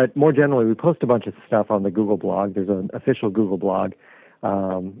 but more generally, we post a bunch of stuff on the Google blog. There's an official Google blog.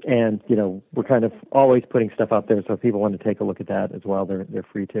 And, we're kind of always putting stuff out there. So if people want to take a look at that as well, they're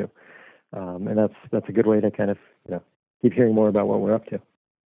free to. And that's a good way to kind of, keep hearing more about what we're up to.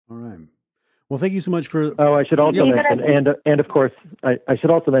 All right. Well, thank you so much for. Oh, I should also mention, and of course, I should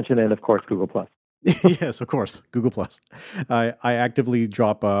also mention, and of course, Google Plus. Yes, of course, Google Plus. I actively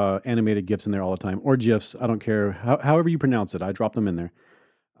drop animated GIFs in there all the time, or GIFs. I don't care however you pronounce it. I drop them in there.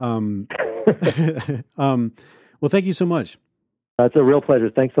 Well, thank you so much. It's a real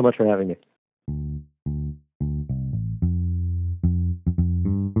pleasure. Thanks so much for having me.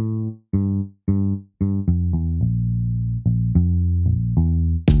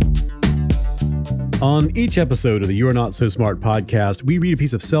 On each episode of the You're Not So Smart podcast, we read a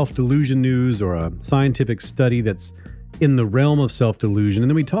piece of self-delusion news or a scientific study that's in the realm of self-delusion, and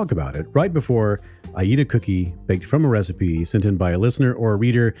then we talk about it right before I eat a cookie baked from a recipe sent in by a listener or a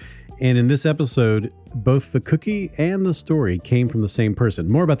reader. And in this episode, both the cookie and the story came from the same person.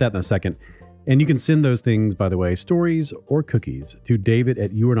 More about that in a second. And you can send those things, by the way, stories or cookies, to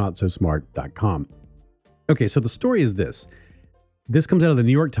david@youarenotsosmart.com. Okay, so the story is this. This comes out of the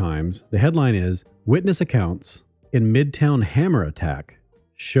New York Times. The headline is, "Witness accounts in Midtown Hammer Attack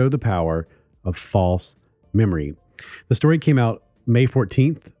show the power of false memory." The story came out May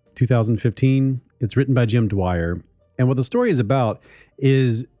 14th, 2015. It's written by Jim Dwyer. And what the story is about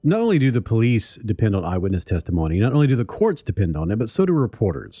is, not only do the police depend on eyewitness testimony, not only do the courts depend on it, but so do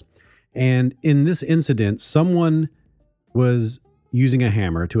reporters. And in this incident, someone was using a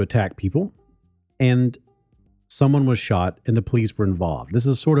hammer to attack people, and someone was shot, and the police were involved. This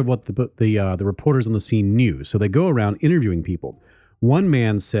is sort of what the reporters on the scene knew. So they go around interviewing people. One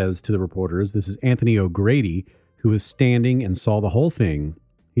man says to the reporters, this is Anthony O'Grady, who was standing and saw the whole thing.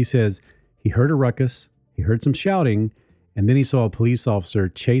 He says he heard a ruckus, he heard some shouting, and then he saw a police officer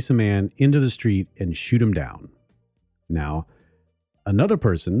chase a man into the street and shoot him down. Now, another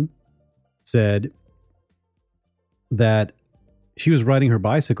person said that she was riding her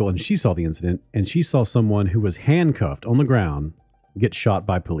bicycle and she saw the incident, and she saw someone who was handcuffed on the ground get shot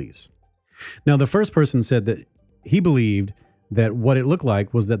by police. Now, the first person said that he believed that what it looked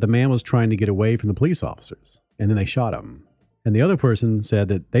like was that the man was trying to get away from the police officers, and then they shot him. And the other person said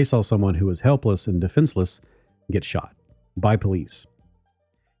that they saw someone who was helpless and defenseless get shot by police.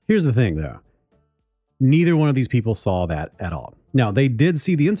 Here's the thing, though. Neither one of these people saw that at all. Now, they did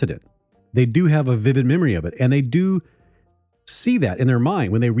see the incident. They do have a vivid memory of it, and they do see that in their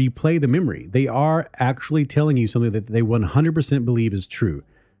mind when they replay the memory. They are actually telling you something that they 100% believe is true,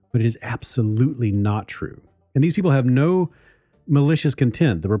 but it is absolutely not true. And these people have no malicious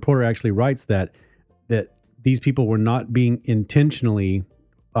content. The reporter actually writes that these people were not being intentionally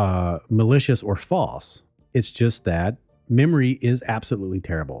malicious or false. It's just that memory is absolutely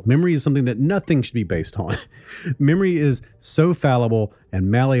terrible. Memory is something that nothing should be based on. Memory is so fallible and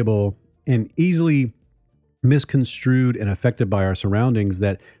malleable and easily misconstrued and affected by our surroundings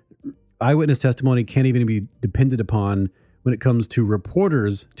that eyewitness testimony can't even be depended upon when it comes to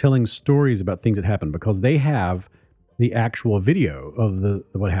reporters telling stories about things that happened, because they have the actual video of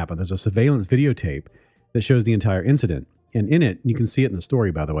what happened. There's a surveillance videotape that shows the entire incident. And in it, you can see it in the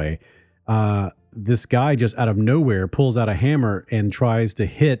story, by the way, this guy just out of nowhere pulls out a hammer and tries to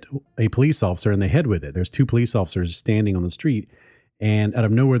hit a police officer in the head with it. There's two police officers standing on the street, and out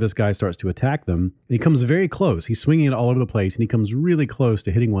of nowhere, this guy starts to attack them. And he comes very close. He's swinging it all over the place, and he comes really close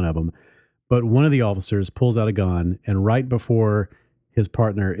to hitting one of them. But one of the officers pulls out a gun, and right before his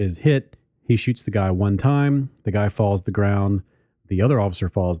partner is hit, he shoots the guy one time. The guy falls to the ground. The other officer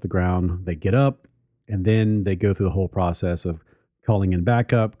falls to the ground. They get up, and then they go through the whole process of calling in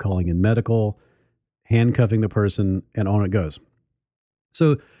backup, calling in medical, handcuffing the person, and on it goes.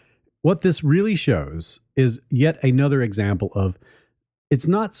 So what this really shows is yet another example of, it's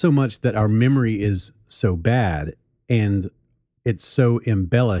not so much that our memory is so bad and it's so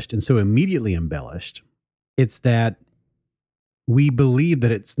embellished and so immediately embellished. It's that we believe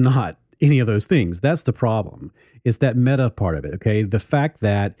that it's not any of those things. That's the problem. It's that meta part of it, okay? The fact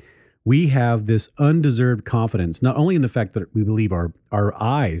that we have this undeserved confidence, not only in the fact that we believe our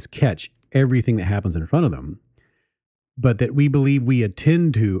eyes catch everything that happens in front of them, but that we believe we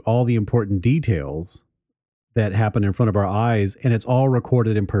attend to all the important details that happen in front of our eyes, and it's all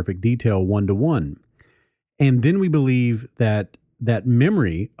recorded in perfect detail, 1-to-1. And then we believe that that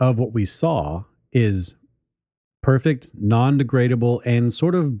memory of what we saw is perfect, non-degradable, and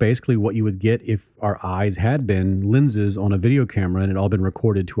sort of basically what you would get if our eyes had been lenses on a video camera and it all been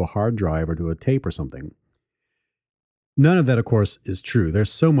recorded to a hard drive or to a tape or something. None of that, of course, is true.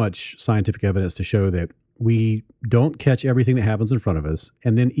 There's so much scientific evidence to show that we don't catch everything that happens in front of us.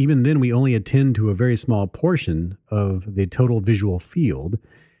 And then even then, we only attend to a very small portion of the total visual field.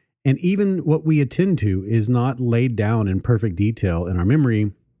 And even what we attend to is not laid down in perfect detail in our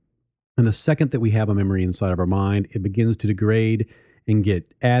memory. And the second that we have a memory inside of our mind, it begins to degrade and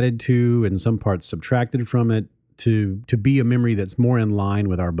get added to, and some parts subtracted from it to be a memory that's more in line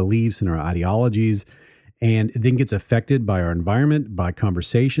with our beliefs and our ideologies. And it then gets affected by our environment, by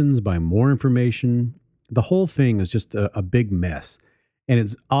conversations, by more information. The whole thing is just a big mess. And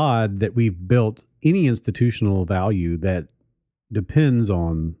it's odd that we've built any institutional value that depends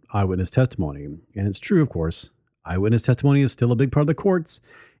on eyewitness testimony. And it's true, of course. Eyewitness testimony is still a big part of the courts.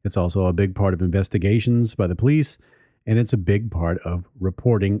 It's also a big part of investigations by the police. And it's a big part of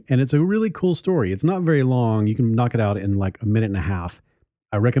reporting. And it's a really cool story. It's not very long. You can knock it out in like a minute and a half.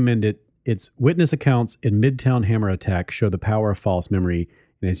 I recommend it. It's Witness Accounts in Midtown Hammer Attack Show the Power of False Memory.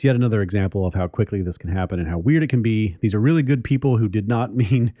 And it's yet another example of how quickly this can happen and how weird it can be. These are really good people who did not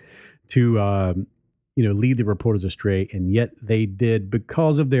mean to, lead the reporters astray, and yet they did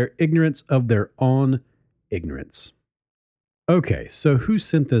because of their ignorance of their own ignorance. Okay, so who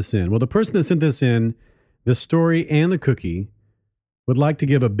sent this in? Well, the person that sent this in, the story and the cookie, would like to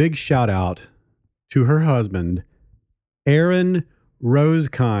give a big shout out to her husband, Aaron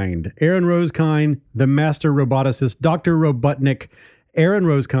Rosekind. Aaron Rosekind, the master roboticist, Dr. Robotnik. Aaron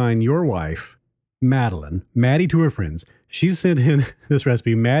Rosekind, your wife, Maddie to her friends. She sent in this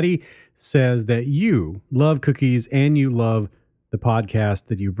recipe. Maddie says that you love cookies and you love the podcast,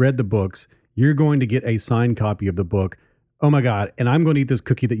 that you've read the books. You're going to get a signed copy of the book. Oh my God. And I'm going to eat this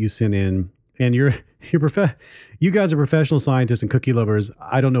cookie that you sent in. And you guys are professional scientists and cookie lovers.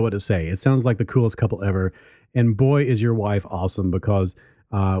 I don't know what to say. It sounds like the coolest couple ever. And boy, is your wife awesome, because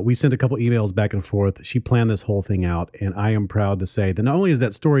we sent a couple emails back and forth. She planned this whole thing out. And I am proud to say that not only is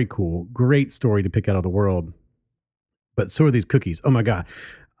that story cool, great story to pick out of the world, but so are these cookies. Oh my God.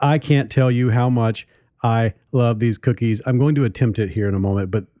 I can't tell you how much I love these cookies. I'm going to attempt it here in a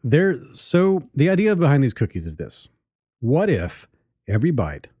moment, but the idea behind these cookies is this. What if every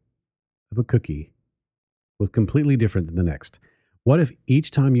bite of a cookie was completely different than the next? What if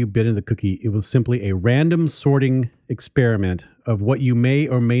each time you bit into the cookie, it was simply a random sorting experiment of what you may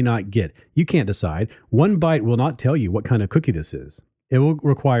or may not get? You can't decide. One bite will not tell you what kind of cookie this is. It will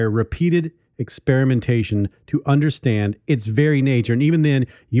require repeated experimentation to understand its very nature. And even then,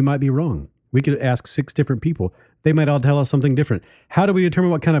 you might be wrong. We could ask 6 different people. they might all tell us something different. How do we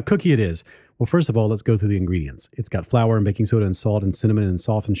determine what kind of cookie it is? Well, first of all, let's go through the ingredients. It's got flour and baking soda and salt and cinnamon and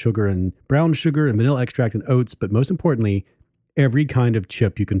softened sugar and brown sugar and vanilla extract and oats, but most importantly, every kind of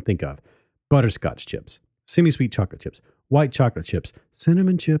chip you can think of. Butterscotch chips, semi-sweet chocolate chips, white chocolate chips,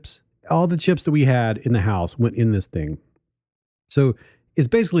 cinnamon chips. All the chips that we had in the house went in this thing. So it's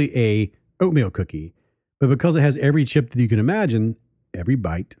basically a oatmeal cookie, but because it has every chip that you can imagine, every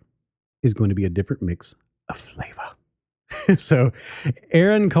bite is going to be a different mix of flavor. So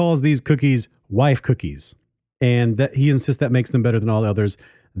Aaron calls these cookies wife cookies, and that he insists that makes them better than all the others.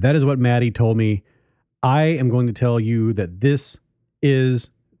 That is what Maddie told me. I am going to tell you that this is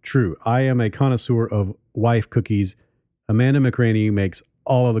true. I am a connoisseur of wife cookies. Amanda McCraney makes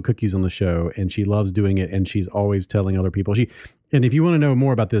all of the cookies on the show, and she loves doing it, and she's always telling other people. And if you want to know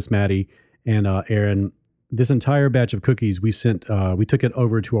more about this, Maddie and Aaron, this entire batch of cookies we took it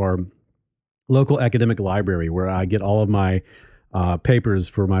over to our local academic library where I get all of my papers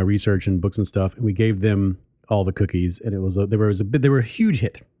for my research and books and stuff. And we gave them all the cookies, and they were a huge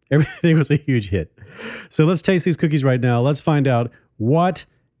hit. Everything was a huge hit. So let's taste these cookies right now. Let's find out what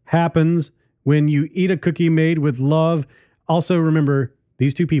happens when you eat a cookie made with love. Also, remember,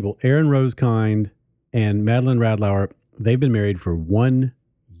 these two people, Aaron Rosekind and Madeline Radlauer, they've been married for 1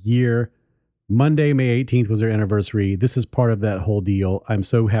 year. Monday, May 18th was their anniversary. This is part of that whole deal. I'm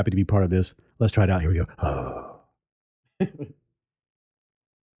so happy to be part of this. Let's try it out. Here we go. Oh.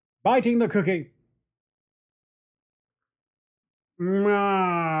 Biting the cookie.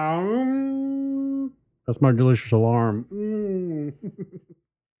 That's my delicious alarm.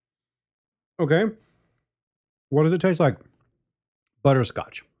 Okay. What does it taste like?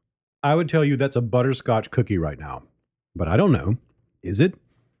 Butterscotch. I would tell you that's a butterscotch cookie right now, but I don't know. Is it?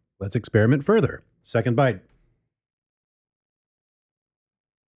 Let's experiment further. Second bite.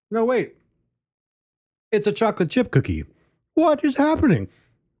 No, wait. It's a chocolate chip cookie. What is happening?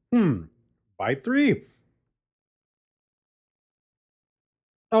 Bite 3.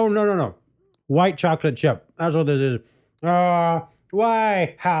 Oh, no. White chocolate chip. That's what this is.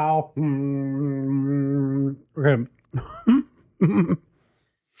 Why? How? Okay.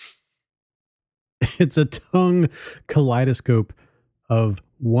 It's a tongue kaleidoscope of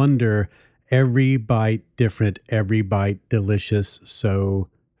wonder. Every bite different, every bite delicious. So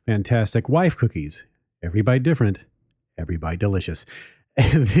fantastic. Wife cookies. Every bite different, every bite delicious.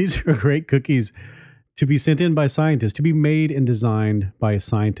 And these are great cookies to be sent in by scientists, to be made and designed by a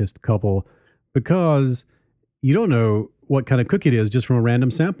scientist couple, because you don't know what kind of cookie it is just from a random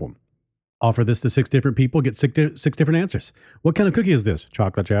sample. Offer this to 6 different people, get 6 different answers. What kind of cookie is this?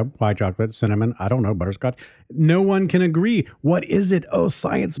 Chocolate chip, white chocolate, cinnamon, I don't know, butterscotch. No one can agree. What is it? Oh,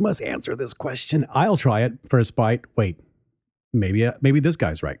 science must answer this question. I'll try it. First bite. Wait, maybe this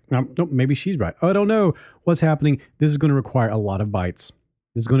guy's right. No, maybe she's right. Oh, I don't know what's happening. This is going to require a lot of bites.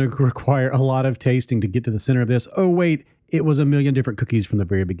 This is going to require a lot of tasting to get to the center of this. Oh, wait, it was a million different cookies from the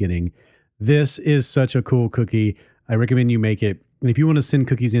very beginning. This is such a cool cookie. I recommend you make it. And if you want to send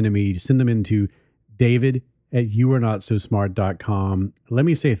cookies into me, send them into david@youarenotsosmart.com. Let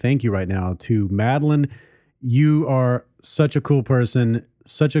me say thank you right now to Madeline. You are such a cool person,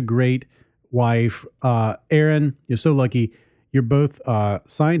 such a great wife. Aaron, you're so lucky. You're both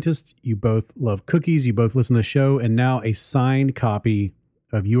scientists. You both love cookies. You both listen to the show. And now a signed copy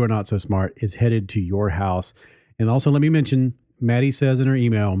of You Are Not So Smart is headed to your house. And also let me mention, Maddie says in her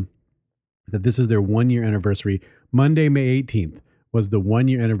email that this is their 1 year anniversary. Monday, May 18th was the 1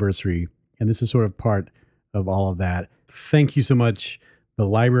 year anniversary. And this is sort of part of all of that. Thank you so much. The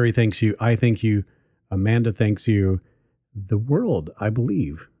library thanks you. I thank you. Amanda thanks you. The world, I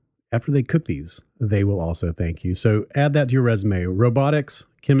believe, after they cook these, they will also thank you. So add that to your resume. Robotics,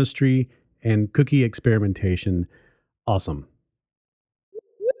 chemistry, and cookie experimentation. Awesome.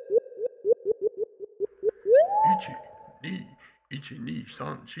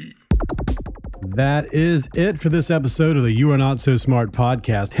 That is it for this episode of the You Are Not So Smart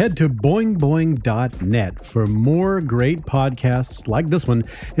podcast. Head to boingboing.net for more great podcasts like this one,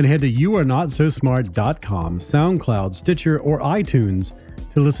 and head to youarenotsosmart.com, SoundCloud, Stitcher, or iTunes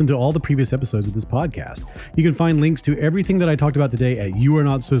to listen to all the previous episodes of this podcast. You can find links to everything that I talked about today at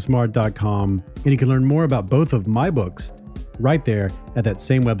youarenotsosmart.com, and you can learn more about both of my books right there at that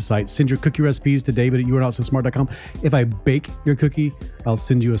same website. Send your cookie recipes to david@youarenotsosmart.com. If I bake your cookie, I'll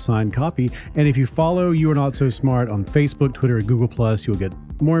send you a signed copy. And if you follow You Are Not So Smart on Facebook, Twitter, and Google+, you'll get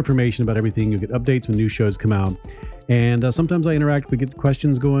more information about everything. You'll get updates when new shows come out. And sometimes I interact. We get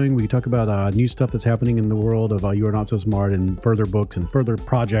questions going. We talk about new stuff that's happening in the world of You Are Not So Smart and further books and further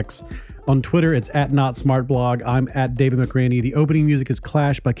projects. On Twitter, it's at NotSmartBlog. I'm at David McRaney. The opening music is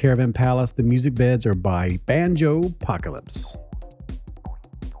Clash by Caravan Palace. The music beds are by Banjo Apocalypse.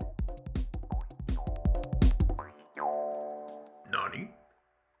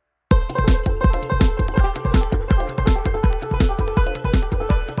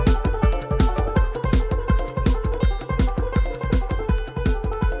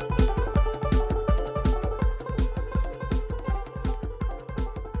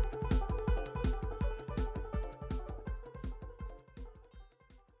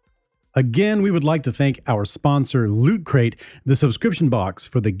 Again, we would like to thank our sponsor, Loot Crate, the subscription box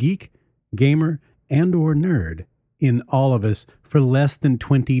for the geek, gamer, and or nerd in all of us. For less than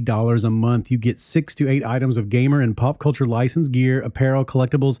 $20 a month, you get 6 to 8 items of gamer and pop culture licensed gear, apparel,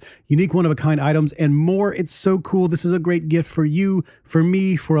 collectibles, unique one-of-a-kind items, and more. It's so cool. This is a great gift for you, for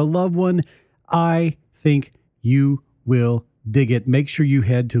me, for a loved one. I think you will dig it. Make sure you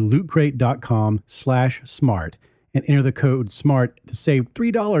head to lootcrate.com/smart. and enter the code SMART to save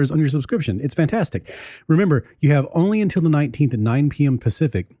 $3 on your subscription. It's fantastic. Remember, you have only until the 19th at 9 p.m.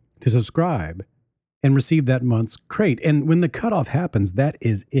 Pacific to subscribe and receive that month's crate. And when the cutoff happens, that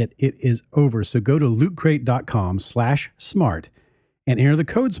is it. It is over. So go to lootcrate.com/smart and enter the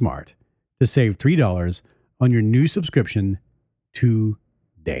code SMART to save $3 on your new subscription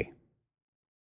today.